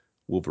with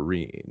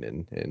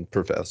Wolverine and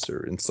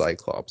Professor and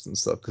Cyclops and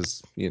stuff,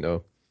 because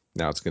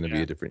now it's going to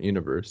be a different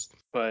universe.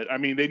 But I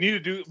mean, they need to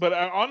do. But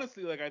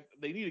honestly, like,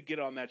 they need to get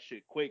on that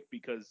shit quick,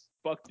 because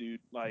fuck, dude.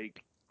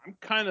 Like,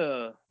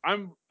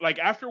 I'm like,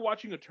 after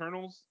watching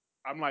Eternals,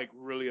 I'm like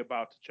really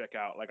about to check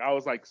out. Like, I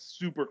was like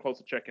super close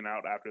to checking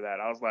out after that.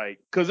 I was like,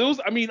 because it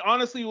was. I mean,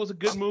 honestly, it was a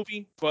good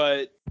movie,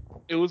 but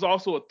it was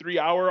also a 3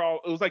 hour.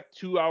 It was like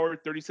 2 hour,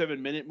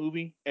 37-minute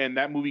movie, and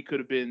that movie could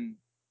have been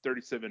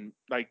 37.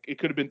 Like, it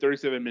could have been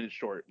 37 minutes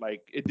short.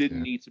 Like, it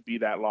didn't need to be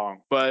that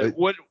long. But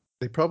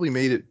They probably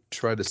made it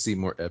try to seem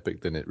more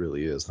epic than it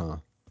really is, huh?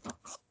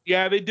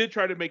 Yeah, they did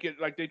try to make it,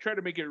 like, they tried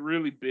to make it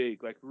really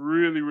big, like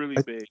really,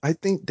 really big. I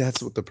think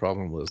that's what the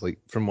problem was. Like,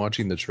 from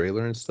watching the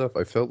trailer and stuff,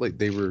 I felt like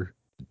they were,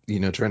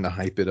 trying to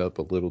hype it up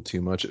a little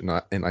too much,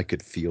 and I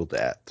could feel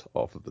that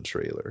off of the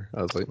trailer.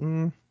 I was like,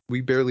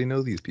 we barely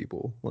know these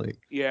people. Like,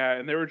 yeah,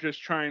 and they were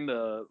just trying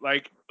to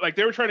like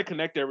they were trying to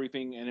connect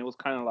everything, and it was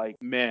kind of like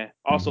meh.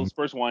 Also,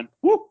 first one,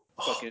 whoop,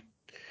 fucking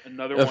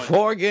another a one.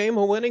 4-game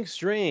winning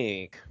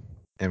streak.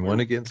 And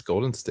one against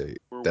Golden State.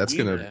 That's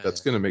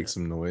gonna make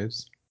some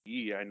noise.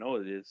 Yeah, I know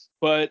it is.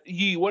 But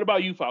what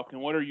about you,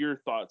 Falcon? What are your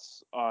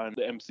thoughts on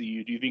the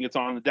MCU? Do you think it's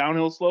on the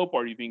downhill slope,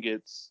 or do you think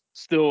it's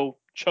still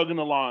chugging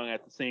along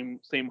at the same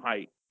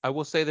height? I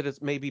will say that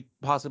it's maybe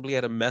possibly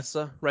at a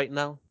Mesa right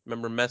now.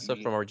 Remember Mesa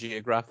from our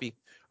geography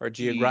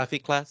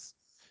class?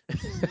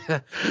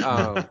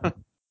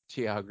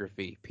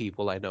 Geography,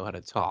 people, I know how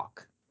to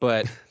talk.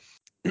 But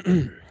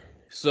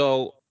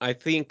so I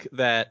think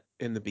that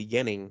in the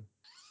beginning,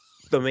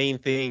 the main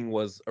thing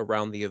was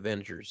around the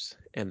Avengers,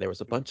 and there was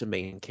a bunch of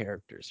main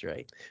characters,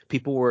 right?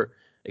 People were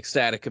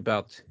ecstatic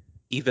about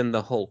even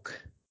the Hulk,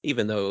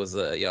 even though it was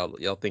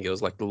y'all think it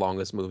was like the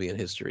longest movie in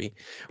history,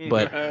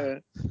 but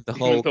the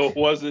Hulk, though it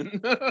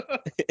wasn't.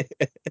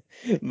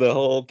 the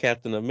whole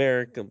Captain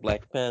America,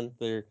 Black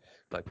Panther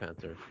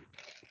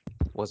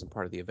wasn't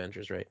part of the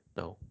Avengers, right?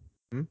 No,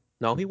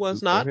 no, he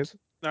was not.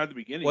 Not at the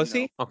beginning. Was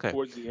he? Okay.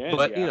 Towards the end,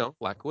 but yeah.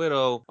 Black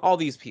Widow, all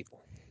these people.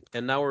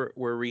 And now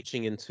we're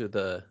reaching into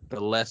the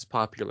less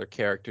popular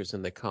characters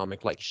in the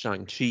comic, like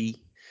Shang-Chi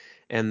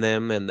and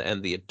them, and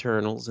the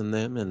Eternals and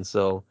them. And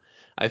so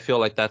I feel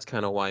like that's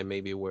kind of why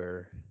maybe I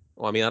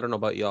mean, I don't know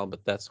about y'all,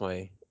 but that's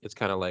why it's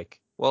kind of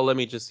like, well, let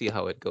me just see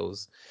how it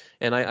goes.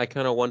 And I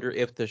kind of wonder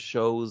if the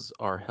shows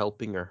are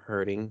helping or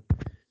hurting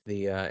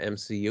the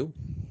MCU.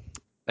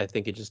 I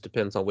think it just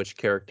depends on which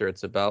character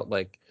it's about.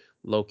 Like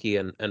Loki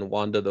and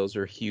Wanda, those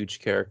are huge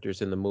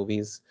characters in the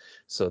movies,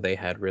 so they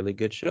had really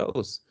good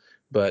shows.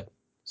 But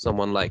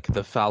someone like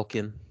the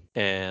Falcon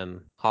and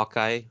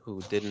Hawkeye,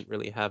 who didn't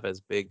really have as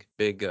big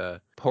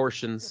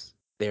portions,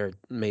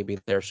 maybe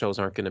their shows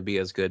aren't going to be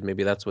as good.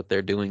 Maybe that's what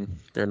they're doing.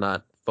 They're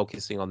not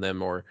focusing on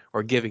them or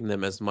giving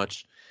them as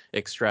much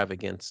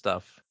extravagant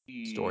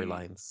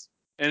storylines.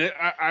 And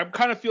I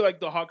kind of feel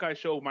like the Hawkeye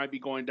show might be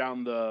going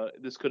down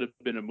this could have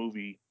been a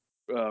movie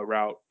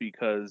route,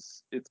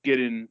 because it's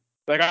getting,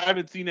 like, I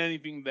haven't seen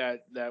anything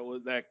that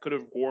could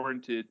have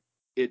warranted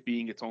it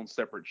being its own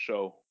separate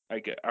show.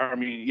 Like, I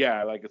mean,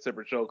 yeah, like a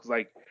separate show, because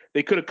like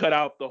they could have cut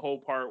out the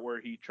whole part where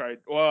he tried.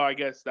 Well, I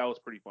guess that was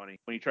pretty funny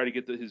when he tried to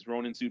get his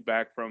Ronin suit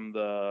back from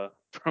the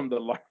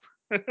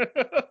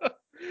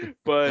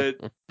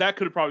but that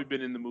could have probably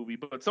been in the movie.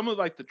 But some of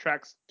like the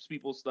tracks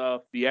people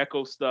stuff, the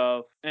Echo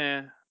stuff,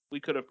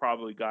 we could have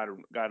probably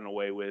gotten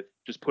away with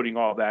just putting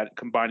all that,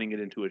 combining it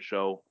into a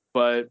show.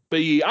 But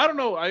yeah, I don't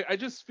know. I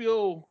just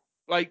feel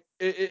like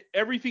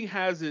everything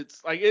has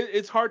its, like,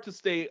 it's hard to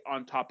stay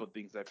on top of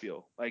things. I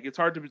feel like it's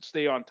hard to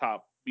stay on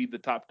top, be the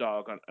top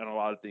dog on a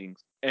lot of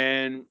things.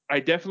 And I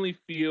definitely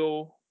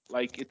feel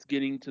like it's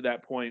getting to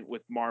that point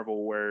with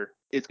Marvel where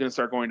it's going to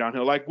start going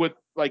downhill. Like with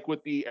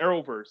the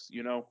Arrowverse,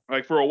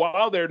 like for a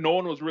while there, no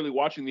one was really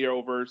watching the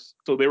Arrowverse,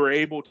 so they were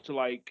able to,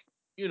 like,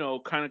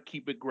 kind of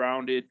keep it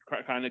grounded,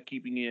 kind of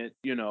keeping it,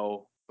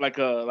 like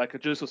a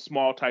just a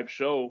small type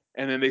show.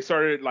 And then they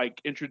started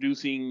like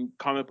introducing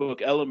comic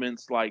book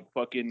elements like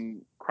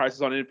fucking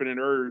Crisis on Infinite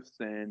Earths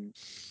and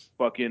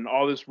fucking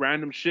all this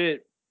random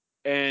shit.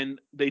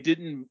 And they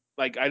didn't,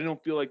 like, I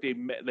don't feel like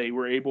they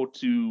were able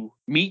to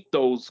meet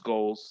those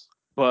goals.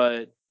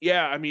 But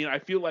yeah, I mean, I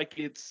feel like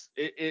it's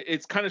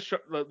kind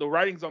of the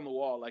writing's on the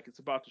wall. Like, it's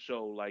about to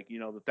show, like,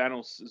 the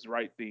Thanos is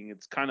right thing.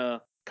 It's kind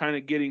of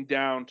getting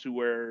down to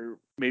where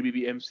maybe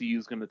the MCU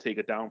is going to take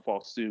a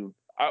downfall soon.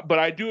 But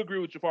I do agree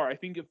with Jafar. I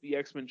think if the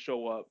X-Men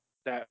show up,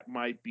 that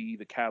might be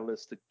the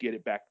catalyst to get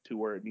it back to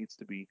where it needs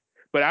to be.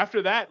 But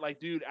after that, like,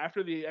 dude,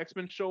 after the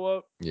X-Men show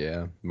up,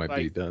 might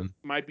be done.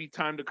 Might be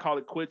time to call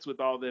it quits with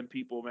all them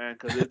people, man.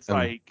 Because it's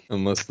like,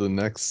 unless the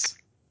next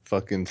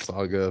fucking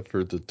saga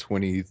for the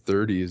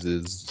 2030s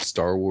is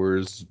Star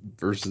Wars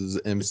versus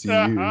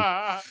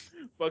MCU.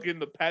 Fucking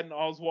the Patton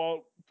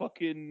Oswalt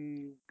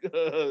fucking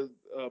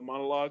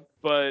monologue.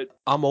 But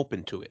I'm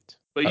open to it.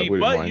 I wouldn't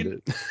mind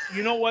it.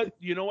 you know what?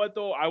 You know what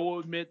though? I will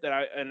admit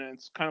that and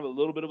it's kind of a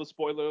little bit of a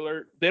spoiler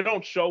alert. They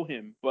don't show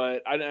him,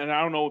 but I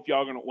don't know if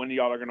when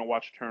y'all are gonna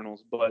watch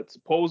Eternals, but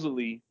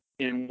supposedly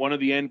in one of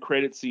the end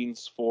credit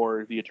scenes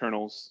for the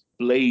Eternals,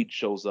 Blade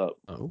shows up.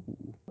 Oh.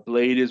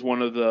 Blade is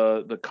one of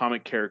the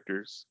comic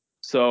characters.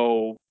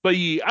 So, but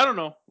yeah, I don't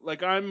know.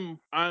 Like I'm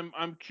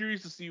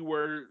curious to see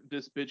where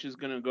this bitch is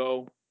gonna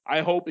go.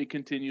 I hope it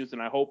continues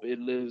and I hope it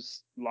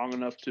lives long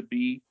enough to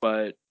be,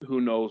 but who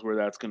knows where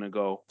that's gonna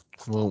go.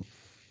 Well,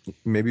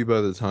 maybe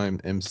by the time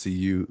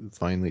MCU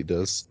finally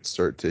does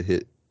start to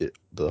hit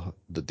the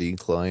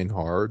decline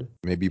hard,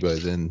 maybe by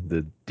then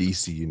the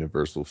DC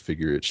universe will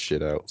figure its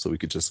shit out, so we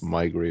could just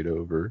migrate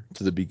over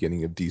to the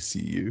beginning of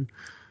DCU.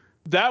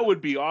 That would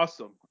be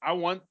awesome. I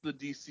want the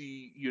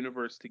DC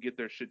universe to get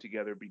their shit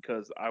together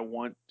because I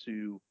want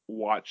to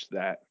watch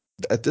that.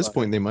 At this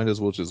point, they might as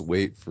well just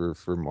wait for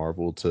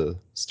Marvel to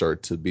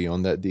start to be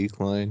on that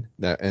decline,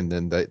 and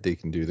then that they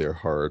can do their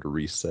hard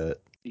reset.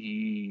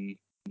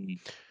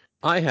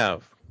 I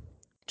have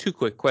two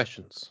quick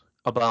questions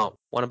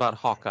one about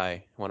Hawkeye,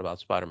 one about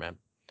Spider-Man.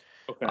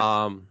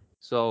 Okay.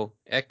 So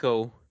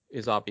Echo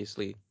is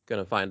obviously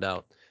gonna find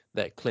out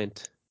that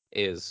Clint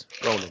is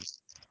Ronin,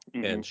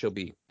 and she'll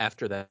be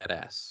after that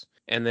ass.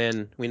 And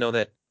then we know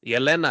that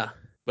Yelena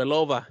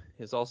Belova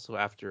is also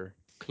after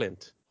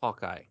Clint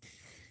Hawkeye,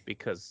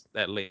 because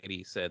that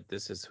lady said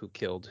this is who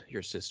killed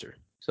your sister.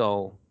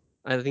 So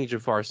I think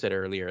Jafar said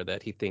earlier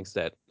that he thinks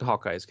that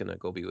Hawkeye is gonna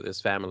go be with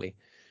his family.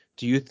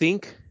 Do you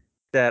think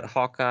that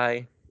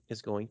Hawkeye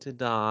is going to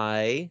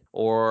die,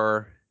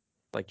 or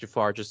like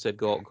Jafar just said,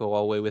 go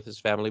all the way with his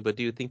family? But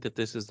do you think that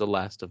this is the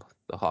last of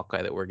the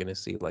Hawkeye that we're going to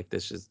see? Like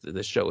this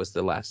show is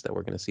the last that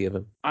we're going to see of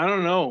him? I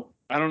don't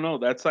know.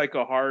 That's like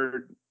a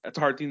hard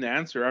thing to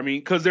answer. I mean,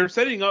 because they're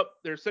setting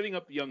up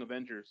the Young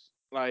Avengers.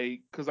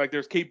 Like, because like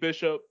there's Kate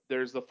Bishop,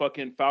 there's the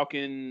fucking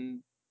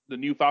Falcon, the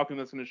new Falcon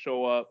that's going to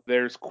show up.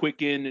 There's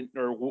Quicken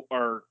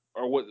or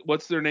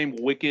what's their name,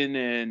 Wiccan,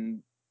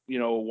 and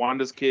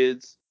Wanda's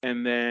kids.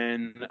 And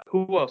then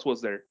who else was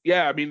there?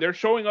 Yeah, I mean they're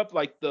showing up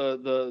like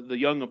the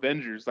Young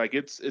Avengers. Like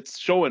it's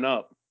showing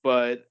up,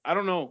 but I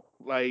don't know.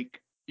 Like,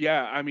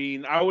 yeah, I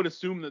mean I would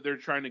assume that they're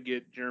trying to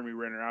get Jeremy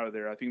Renner out of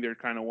there. I think they're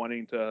kind of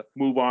wanting to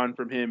move on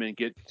from him and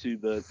get to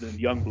the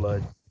young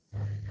blood.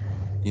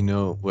 You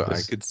know what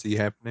I could see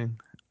happening?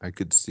 I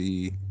could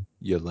see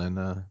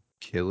Yelena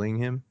killing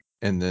him,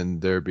 and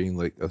then there being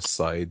like a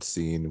side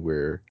scene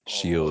where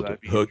Shield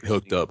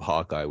hooked up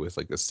Hawkeye with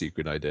like a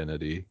secret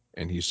identity,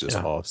 and he's just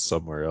off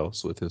somewhere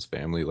else with his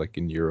family, like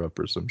in Europe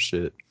or some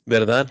shit.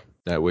 Better that.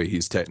 That way,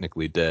 he's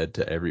technically dead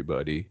to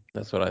everybody.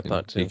 That's what I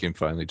thought too. He can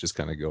finally just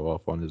kind of go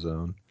off on his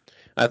own.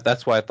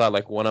 That's why I thought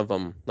like one of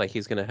them, like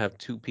he's gonna have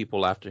two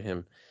people after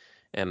him,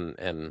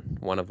 and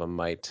one of them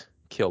might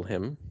kill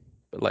him.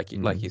 But like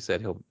you said,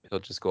 he'll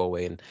just go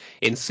away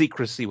in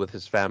secrecy with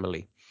his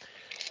family.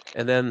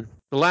 And then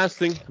the last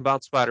thing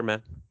about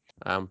Spider-Man,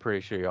 I'm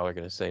pretty sure y'all are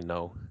gonna say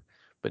no,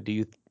 but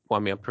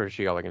I'm pretty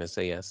sure y'all are gonna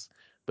say yes.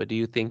 But do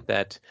you think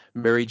that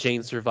Mary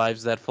Jane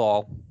survives that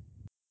fall?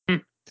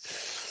 I'm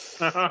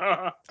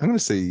gonna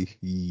say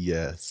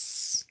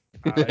yes.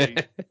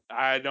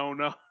 I don't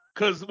know.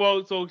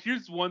 So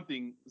here's one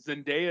thing.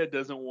 Zendaya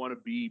doesn't want to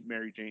be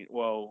Mary Jane,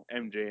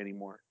 MJ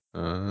anymore.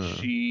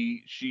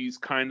 She's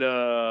kind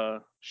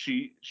of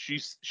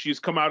she's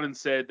come out and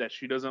said that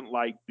she doesn't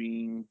like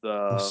being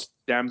the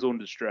damsel in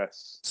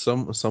distress.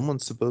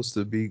 Someone's supposed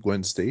to be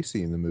Gwen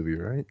Stacy in the movie,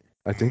 right?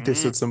 I think they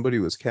said somebody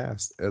was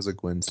cast as a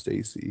Gwen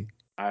Stacy.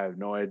 I have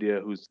no idea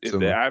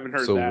I haven't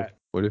heard that.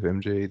 What if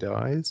MJ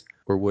dies?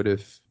 Or what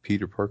if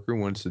Peter Parker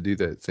wants to do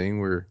that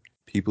thing where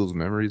people's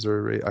memories are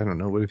erased? I don't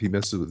know. What if he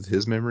messes with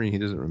his memory and he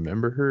doesn't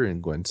remember her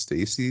and Gwen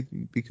Stacy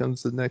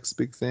becomes the next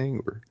big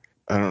thing? Or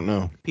I don't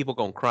know. People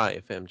gonna cry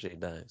if MJ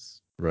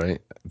dies.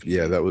 Right?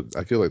 Yeah,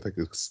 I feel like that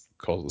could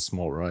cause a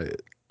small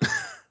riot.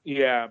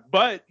 Yeah,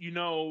 but you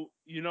know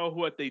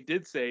what they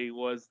did say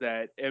was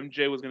that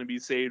MJ was going to be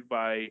saved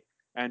by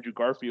Andrew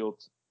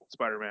Garfield's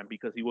Spider-Man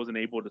because he wasn't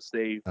able to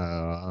save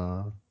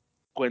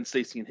Gwen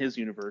Stacy in his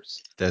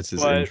universe. That's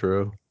his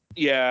intro.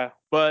 Yeah,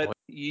 but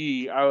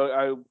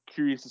I'm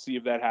curious to see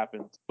if that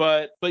happens.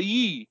 But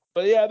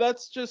yeah,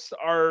 that's just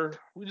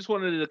we just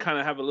wanted to kind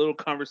of have a little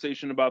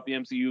conversation about the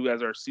MCU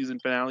as our season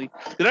finale.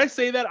 Did I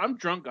say that? I'm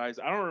drunk, guys.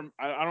 I don't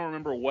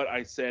remember what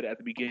I said at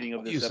the beginning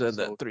of this episode. You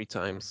said that 3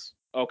 times.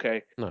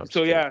 Okay. No,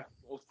 so yeah,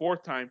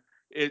 4th time.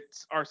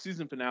 It's our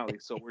season finale,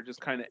 so we're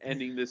just kind of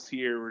ending this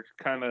here. We're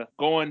kind of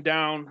going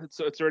down. It's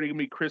already gonna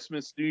be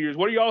Christmas, New Year's.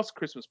 What are y'all's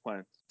Christmas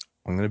plans?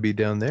 I'm gonna be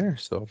down there,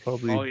 so I'll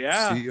probably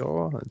see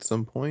y'all at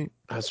some point.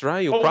 That's right.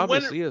 You'll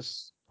probably see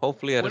us.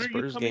 Hopefully at a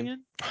Spurs game. In?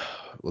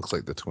 Looks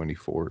like the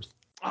 24th.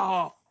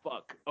 Oh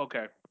fuck.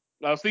 Okay.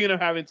 I was thinking of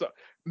having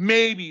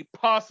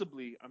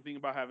possibly. I'm thinking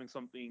about having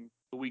something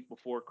the week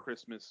before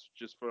Christmas,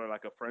 just for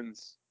like a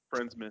friends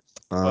miss.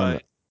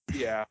 But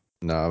yeah.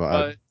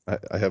 No,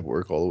 I have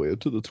work all the way up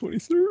to the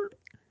 23rd.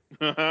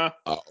 That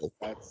Oh.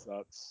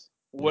 sucks.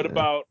 What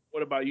Yeah.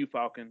 about you,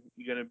 Falcon?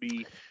 You gonna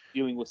be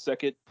dealing with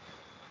Sekit?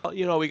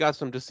 Well, we got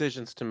some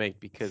decisions to make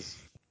because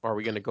are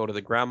we going to go to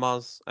the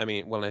grandmas? I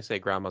mean, when I say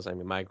grandmas, I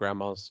mean my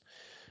grandmas,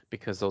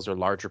 because those are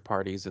larger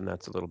parties and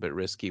that's a little bit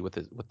risky with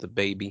the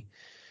baby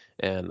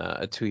and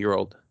a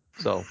 2-year-old.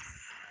 So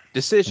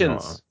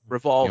decisions Y'all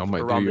revolve might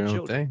do around the your own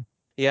children. thing.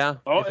 Yeah,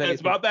 Oh, if and it's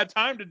anything. about that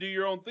time to do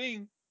your own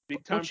thing.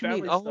 Big time What you mean?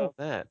 family Oh,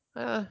 stuff.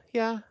 that.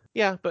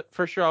 Yeah, but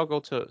for sure I'll go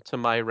to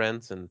my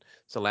rents and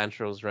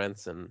Cilantro's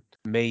rents and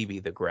maybe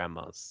the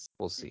grandma's.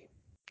 We'll see.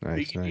 Nice,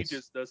 Big E nice.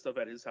 just does stuff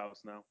at his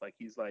house now. Like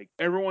he's like,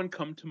 everyone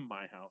come to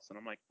my house, and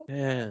I'm like, what?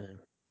 Yeah,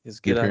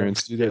 just Your get out of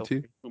parents do that jail too?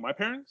 free. Who, my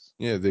parents?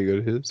 Yeah, they go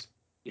to his.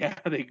 Yeah,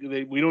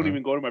 we don't Huh.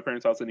 even go to my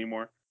parents' house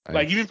anymore.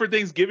 Like Nice. even for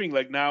Thanksgiving,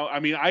 like now, I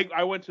mean,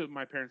 I went to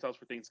my parents' house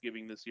for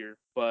Thanksgiving this year,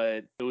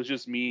 but it was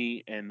just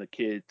me and the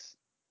kids,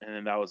 and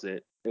then that was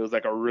it. It was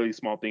like a really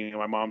small thing, and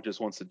my mom just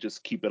wants to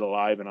just keep it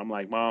alive, and I'm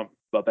like, Mom,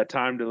 about that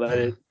time to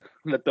let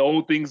the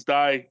old things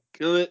die,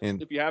 kill it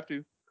And if you have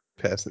to.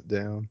 pass it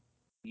down.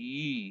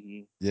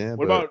 Yee. Yeah,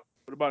 What but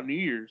about New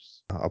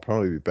Year's? I'll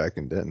probably be back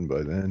in Denton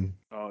by then.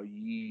 Oh,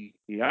 yee.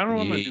 Yeah, I don't know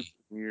what I'm gonna do Yeah,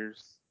 for New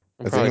Year's.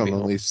 I'll I think probably be I'm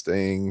home. only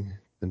staying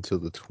until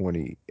the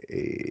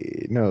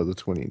 28th. No, the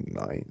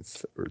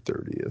 29th or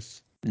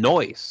 30th.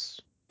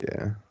 Noise.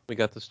 Yeah. We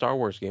got the Star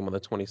Wars game on the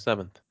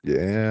 27th.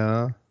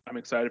 Yeah. I'm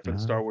excited for the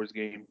Star Wars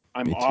game.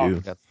 I'm Me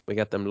off. too. We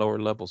got them lower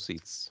level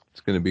seats. It's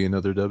going to be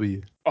another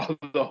W.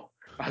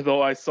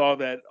 Although I saw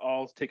that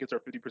all tickets are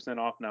 50%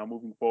 off now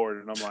moving forward,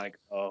 and I'm like,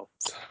 oh,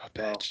 Son of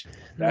a well, bitch.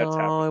 that's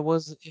No,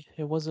 happening.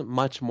 it wasn't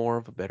much more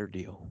of a better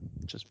deal.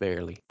 Just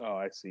barely. Oh,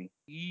 I see.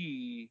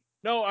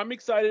 No, I'm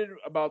excited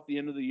about the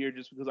end of the year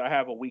just because I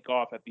have a week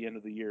off at the end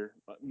of the year.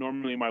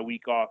 Normally, my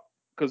week off,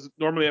 because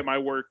normally at my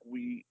work,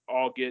 we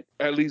all get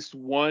at least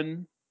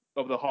one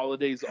of the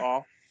holidays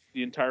off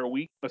the entire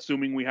week,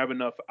 assuming we have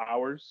enough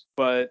hours.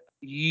 But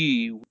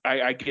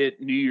I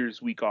get New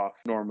Year's week off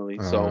normally,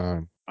 so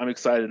Uh, I'm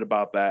excited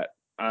about that.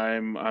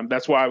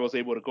 That's why I was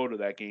able to go to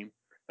that game.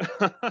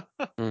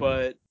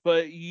 Mhm.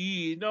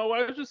 No,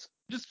 I was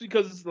just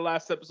because it's the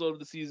last episode of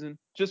the season,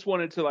 just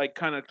wanted to like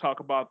kind of talk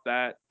about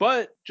that.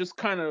 But just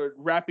kind of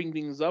wrapping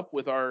things up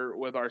with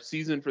our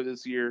season for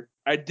this year.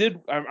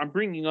 I'm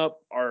bringing up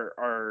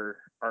our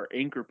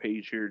Anchor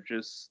page here.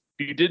 Just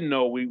if you didn't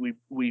know,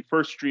 we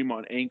first stream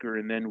on Anchor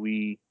and then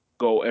we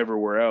go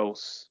everywhere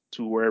else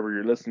to wherever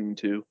you're listening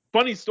to.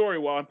 Funny story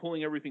while I'm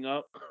pulling everything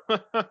up.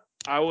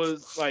 I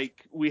was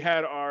like, we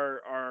had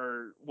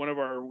our one of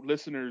our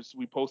listeners.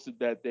 We posted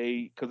that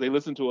because they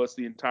listened to us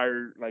the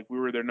entire, like we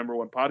were their number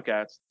one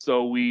podcast.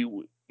 So we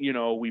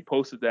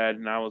posted that,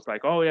 and I was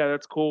like, oh yeah,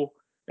 that's cool.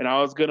 And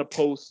I was gonna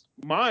post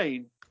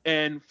mine.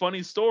 And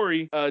funny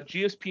story,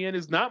 GSPN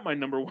is not my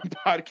number one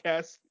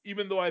podcast,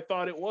 even though I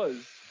thought it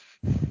was.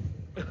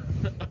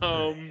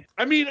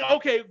 I mean,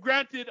 okay,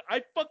 granted,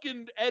 I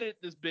fucking edit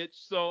this bitch,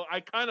 so I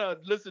kind of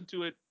listened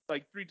to it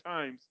like 3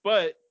 times.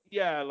 But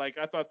yeah, like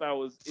I thought that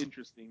was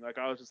interesting. Like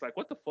I was just like,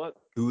 what the fuck?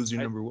 who was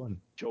your number one?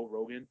 Joe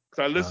Rogan.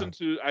 Because I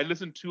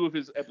listened 2 of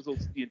his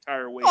episodes the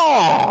entire way.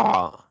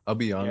 Aw, I'll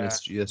be Yeah.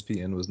 honest,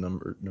 GSPN was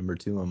number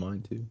 2 on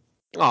mine too.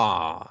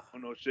 aw. Oh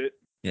no shit.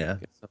 Yeah.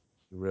 Get some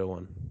real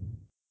one.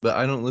 But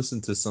I don't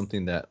listen to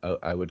something that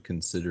I would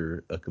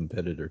consider a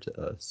competitor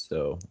to us,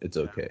 so it's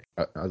Yeah. okay.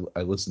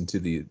 I listen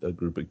to a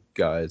group of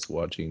guys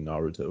watching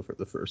Naruto for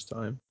the first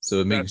time, so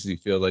it makes me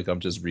feel like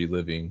I'm just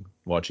reliving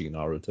watching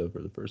Naruto for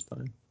the first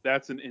time.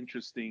 That's an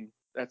interesting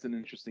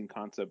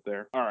concept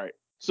there. All right.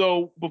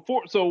 So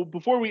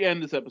before we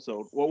end this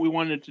episode, what we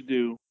wanted to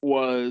do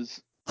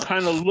was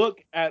kind of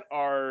look at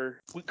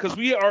because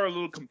we are a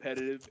little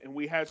competitive and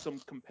we had some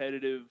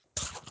competitive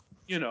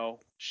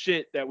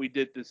shit that we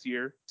did this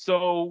year.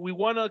 So we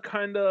want to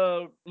kind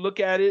of look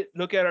at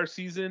our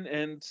season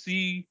and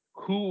see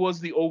who was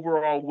the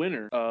overall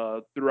winner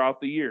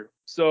throughout the year.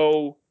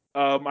 So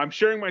I'm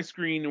sharing my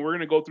screen and we're going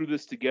to go through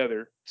this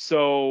together.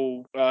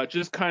 So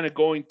just kind of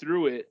going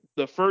through it.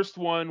 The first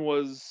one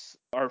was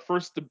our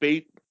first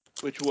debate,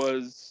 which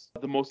was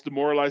the most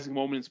demoralizing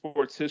moment in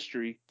sports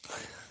history.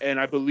 And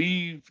I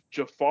believe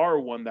Jafar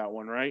won that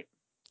one, right?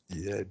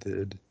 Yeah, I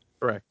did.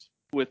 Correct.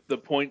 With the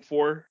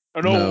 0.4. Oh,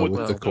 No, with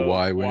with the No.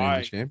 Kawhi winning the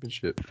Kawhi.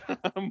 championship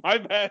My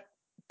bad.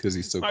 because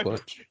he's so My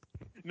clutch.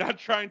 Not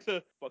trying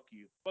to fuck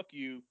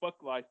you,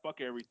 fuck life, fuck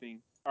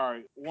everything. All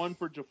right, one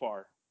for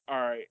Jafar. All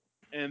right,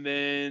 and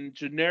then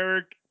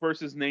generic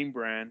versus name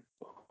brand.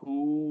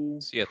 Who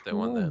Siete Who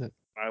won won that. that?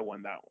 I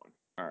won that one.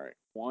 All right,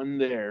 one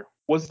there.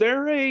 Was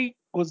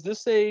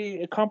this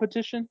a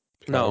competition?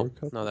 Power No,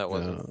 couple? no, that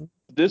wasn't. No.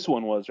 This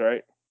one was,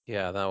 right?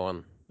 Yeah, that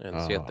one.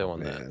 And Siete Oh won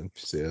that. man,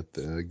 Siete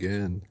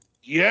again.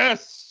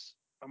 Yes,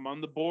 I'm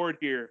on the board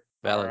here.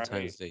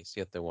 Valentine's Day,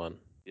 Siete won.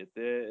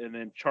 And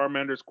then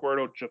Charmander,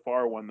 Squirtle,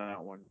 Jafar won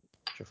that one.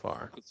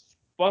 Jafar.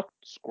 Fuck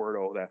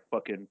Squirtle, that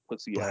fucking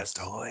pussy ass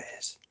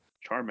Blastoise.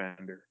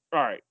 Charmander.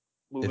 All right,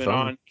 If moving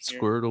I'm on here.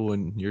 Squirtle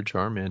and you're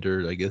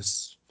Charmander, I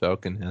guess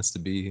Falcon has to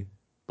be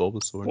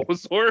Bulbasaur.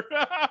 Bulbasaur.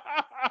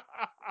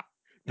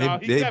 No,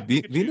 he could have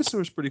Pikachu.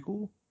 Venusaur's pretty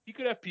cool. He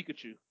could have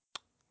Pikachu.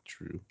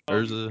 True.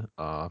 Urza,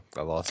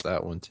 I lost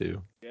that one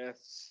too.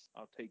 Yes,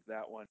 I'll take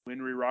that one.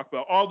 Winry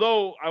Rockbell.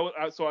 Although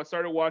I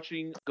started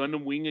watching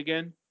Gundam Wing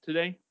again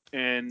today,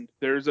 and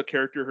there's a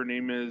character. Her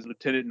name is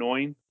Lieutenant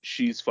Noin.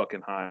 She's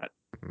fucking hot.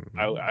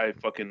 I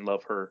fucking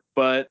love her.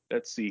 But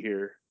let's see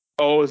here.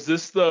 Oh, is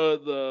this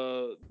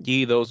the?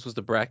 Those was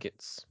the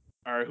brackets.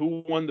 All right,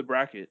 who won the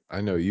bracket?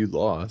 I know you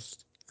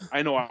lost.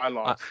 I know I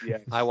lost.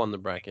 Yes, I won the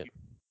bracket.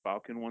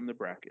 Falcon won the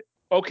bracket.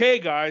 Okay,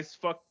 guys,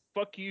 fuck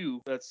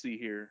you. Let's see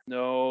here.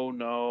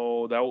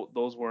 No,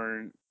 those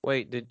weren't.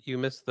 Wait, did you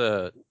miss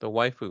the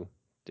waifu?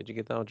 Did you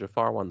get that?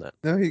 Jafar won that.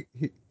 No,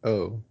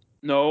 oh.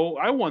 No,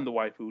 I won the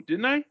waifu,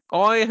 didn't I?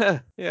 Oh yeah,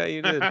 yeah,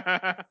 you did.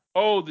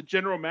 Oh, the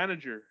general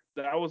manager.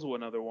 That was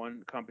another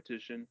one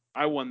competition.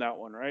 I won that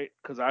one, right?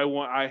 Because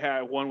I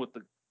had one with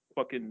the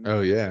fucking.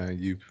 Oh yeah,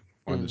 you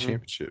won the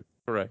championship.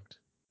 Correct.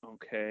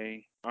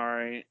 Okay. All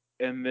right.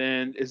 And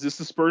then is this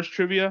the Spurs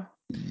trivia?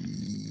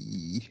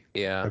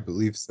 Yeah, I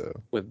believe so.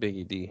 with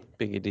Biggie D.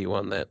 Biggie D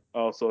won that.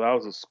 Oh, so that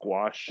was a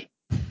squash.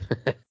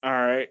 All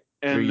right.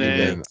 And Drew then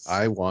Eubanks.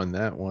 I won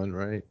that one,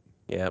 right?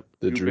 Yep.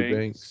 The Drew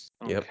Banks.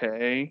 Yep.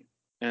 Okay.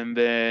 And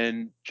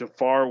then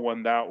Jafar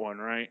won that one,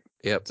 right?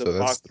 Yep. So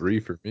that's 3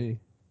 for me.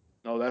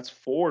 No, that's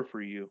 4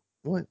 for you.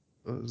 What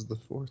was the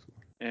 4th one?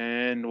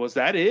 And was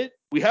that it?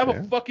 We have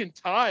a fucking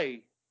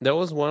tie. There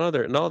was one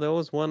other. No, there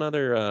was one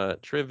other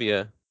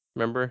trivia.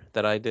 Remember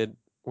that I did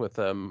with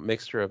a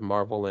mixture of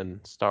Marvel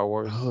and Star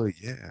Wars. Oh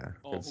yeah.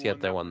 Oh, And who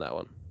Siete won that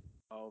one.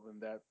 Oh, then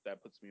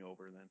that puts me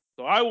over then.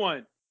 So I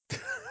won.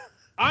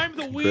 I'm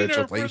the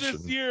winner for this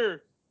Congratulations.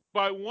 year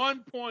by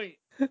 1 point.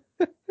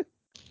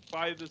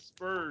 By the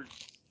Spurs.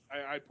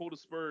 I pulled a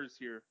Spurs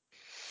here.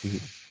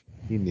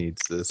 He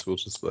needs this. We'll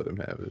just let him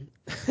have it.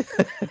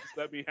 Please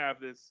let me have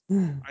this.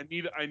 I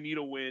need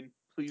a win.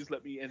 Please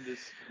let me end this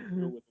year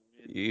with a win.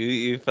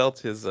 You felt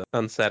his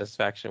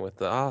unsatisfaction with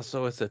the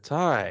so it's a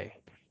tie.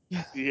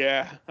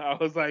 Yeah, I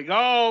was like,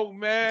 oh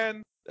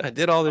man, I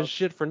did all this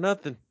shit for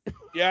nothing.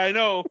 yeah, I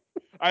know.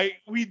 I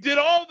created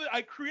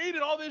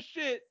all this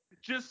shit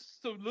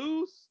just to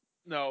lose.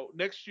 No,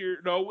 next year.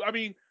 No, I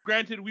mean,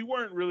 granted, we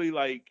weren't really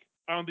like.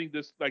 I don't think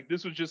this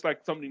was just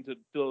like something to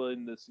fill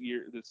in this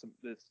year. This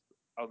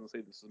I was gonna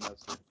say this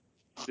semester.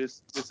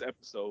 This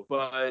episode,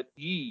 but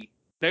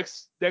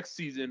next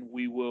season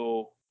we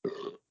will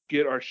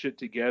get our shit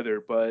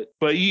together. But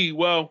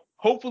well,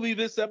 hopefully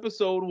this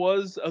episode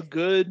was a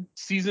good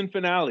season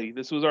finale.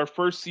 This was our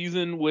first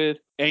season with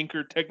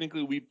Anchor.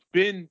 Technically, we've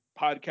been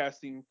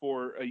podcasting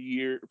for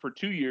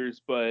 2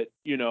 years, but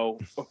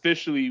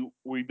officially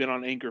we've been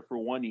on Anchor for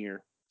 1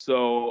 year.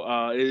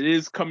 So it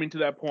is coming to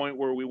that point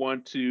where we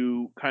want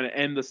to kind of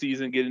end the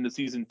season, get into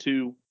season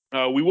 2.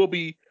 We will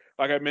be,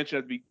 like I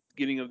mentioned at the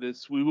beginning of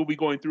this, we will be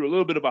going through a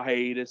little bit of a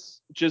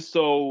hiatus, just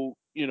so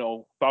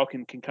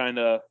Falcon can kind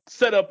of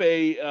set up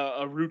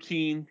a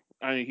routine.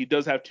 I mean, he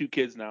does have 2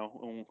 kids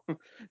now.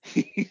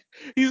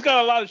 He's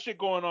got a lot of shit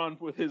going on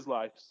with his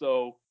life.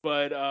 So,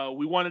 but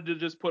we wanted to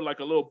just put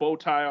like a little bow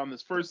tie on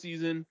this first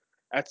season.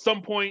 At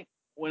some point,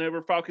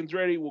 whenever Falcon's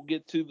ready, we'll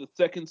get to the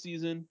second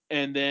season,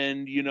 and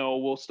then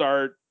we'll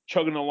start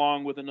chugging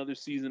along with another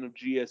season of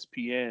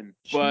GSPN.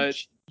 But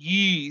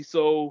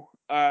so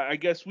I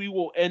guess we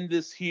will end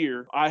this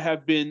here. I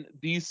have been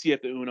the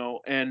Siete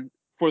Uno, and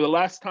for the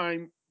last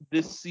time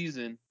this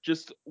season,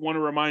 just want to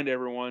remind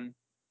everyone,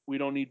 we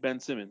don't need Ben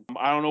Simmons.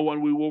 I don't know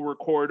when we will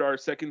record our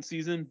second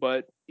season,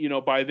 but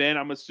by then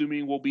I'm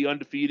assuming we'll be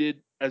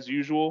undefeated as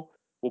usual.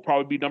 We'll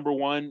probably be number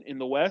 1 in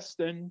the West,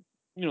 and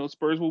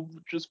Spurs will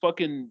just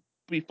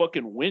be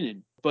fucking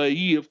winning. But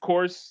of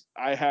course,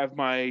 I have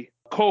my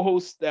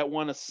co-hosts that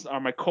are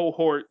my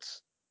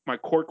cohorts, my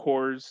court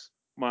whores,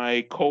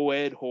 my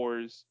co-ed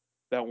whores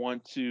that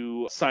want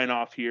to sign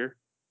off here.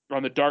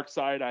 On the dark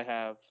side, I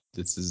have.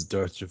 This is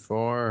Darth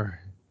Jafar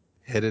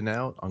heading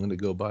out. I'm gonna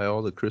go buy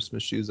all the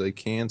Christmas shoes I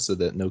can so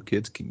that no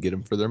kids can get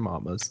them for their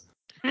mamas.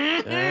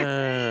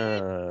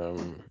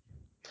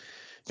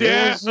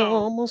 It's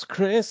almost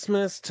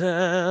Christmas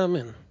time,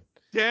 and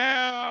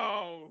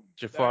Down.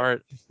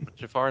 Jafar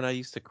and I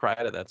used to cry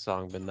to that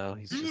song, but now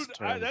he's Dude, just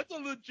turned. that's a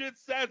legit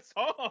sad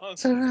song.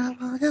 So I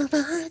wanna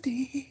buy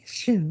these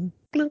shoes.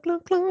 Glug,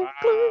 glug, glug,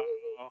 Wow.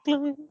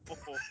 glug,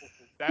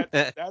 glug.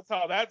 That's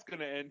how that's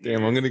gonna end. Damn,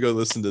 here. I'm gonna go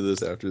listen to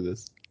this after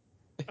this.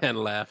 And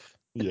laugh.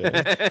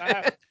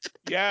 Yeah.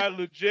 Yeah,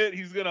 legit.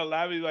 He's gonna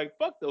laugh. He's like,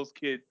 "Fuck those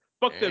kids.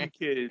 Fuck them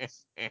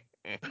kids."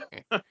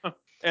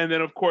 And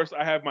then, of course,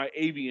 I have my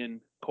avian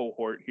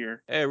cohort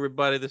here. Hey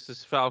everybody, this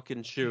is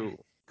Falcon Chew.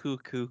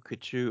 Cuckoo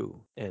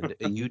Kachoo. And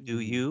you do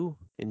you.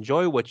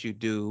 Enjoy what you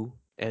do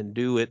and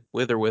do it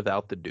with or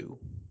without the do.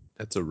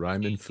 That's a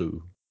rhyming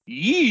foo.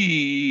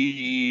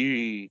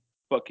 Yee.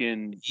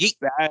 Fucking Yeet.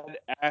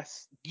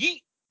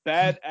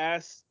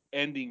 badass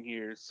ending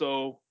here.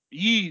 So,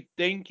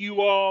 thank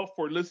you all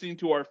for listening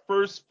to our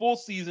first full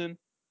season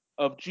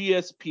of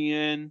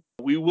GSPN.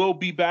 We will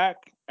be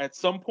back at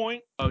some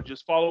point.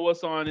 Just follow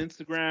us on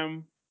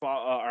Instagram. We're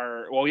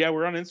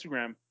on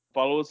Instagram.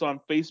 Follow us on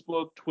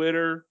Facebook,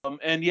 Twitter.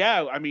 And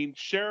yeah, I mean,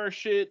 share our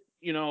shit,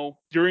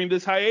 during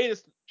this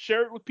hiatus.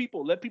 Share it with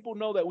people. Let people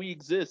know that we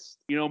exist.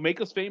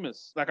 Make us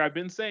famous. Like I've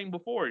been saying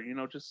before,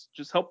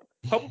 just help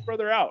a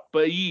brother out.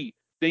 But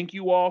thank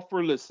you all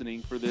for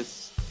listening for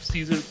this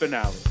season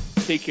finale.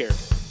 Take care.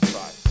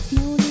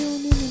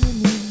 Bye.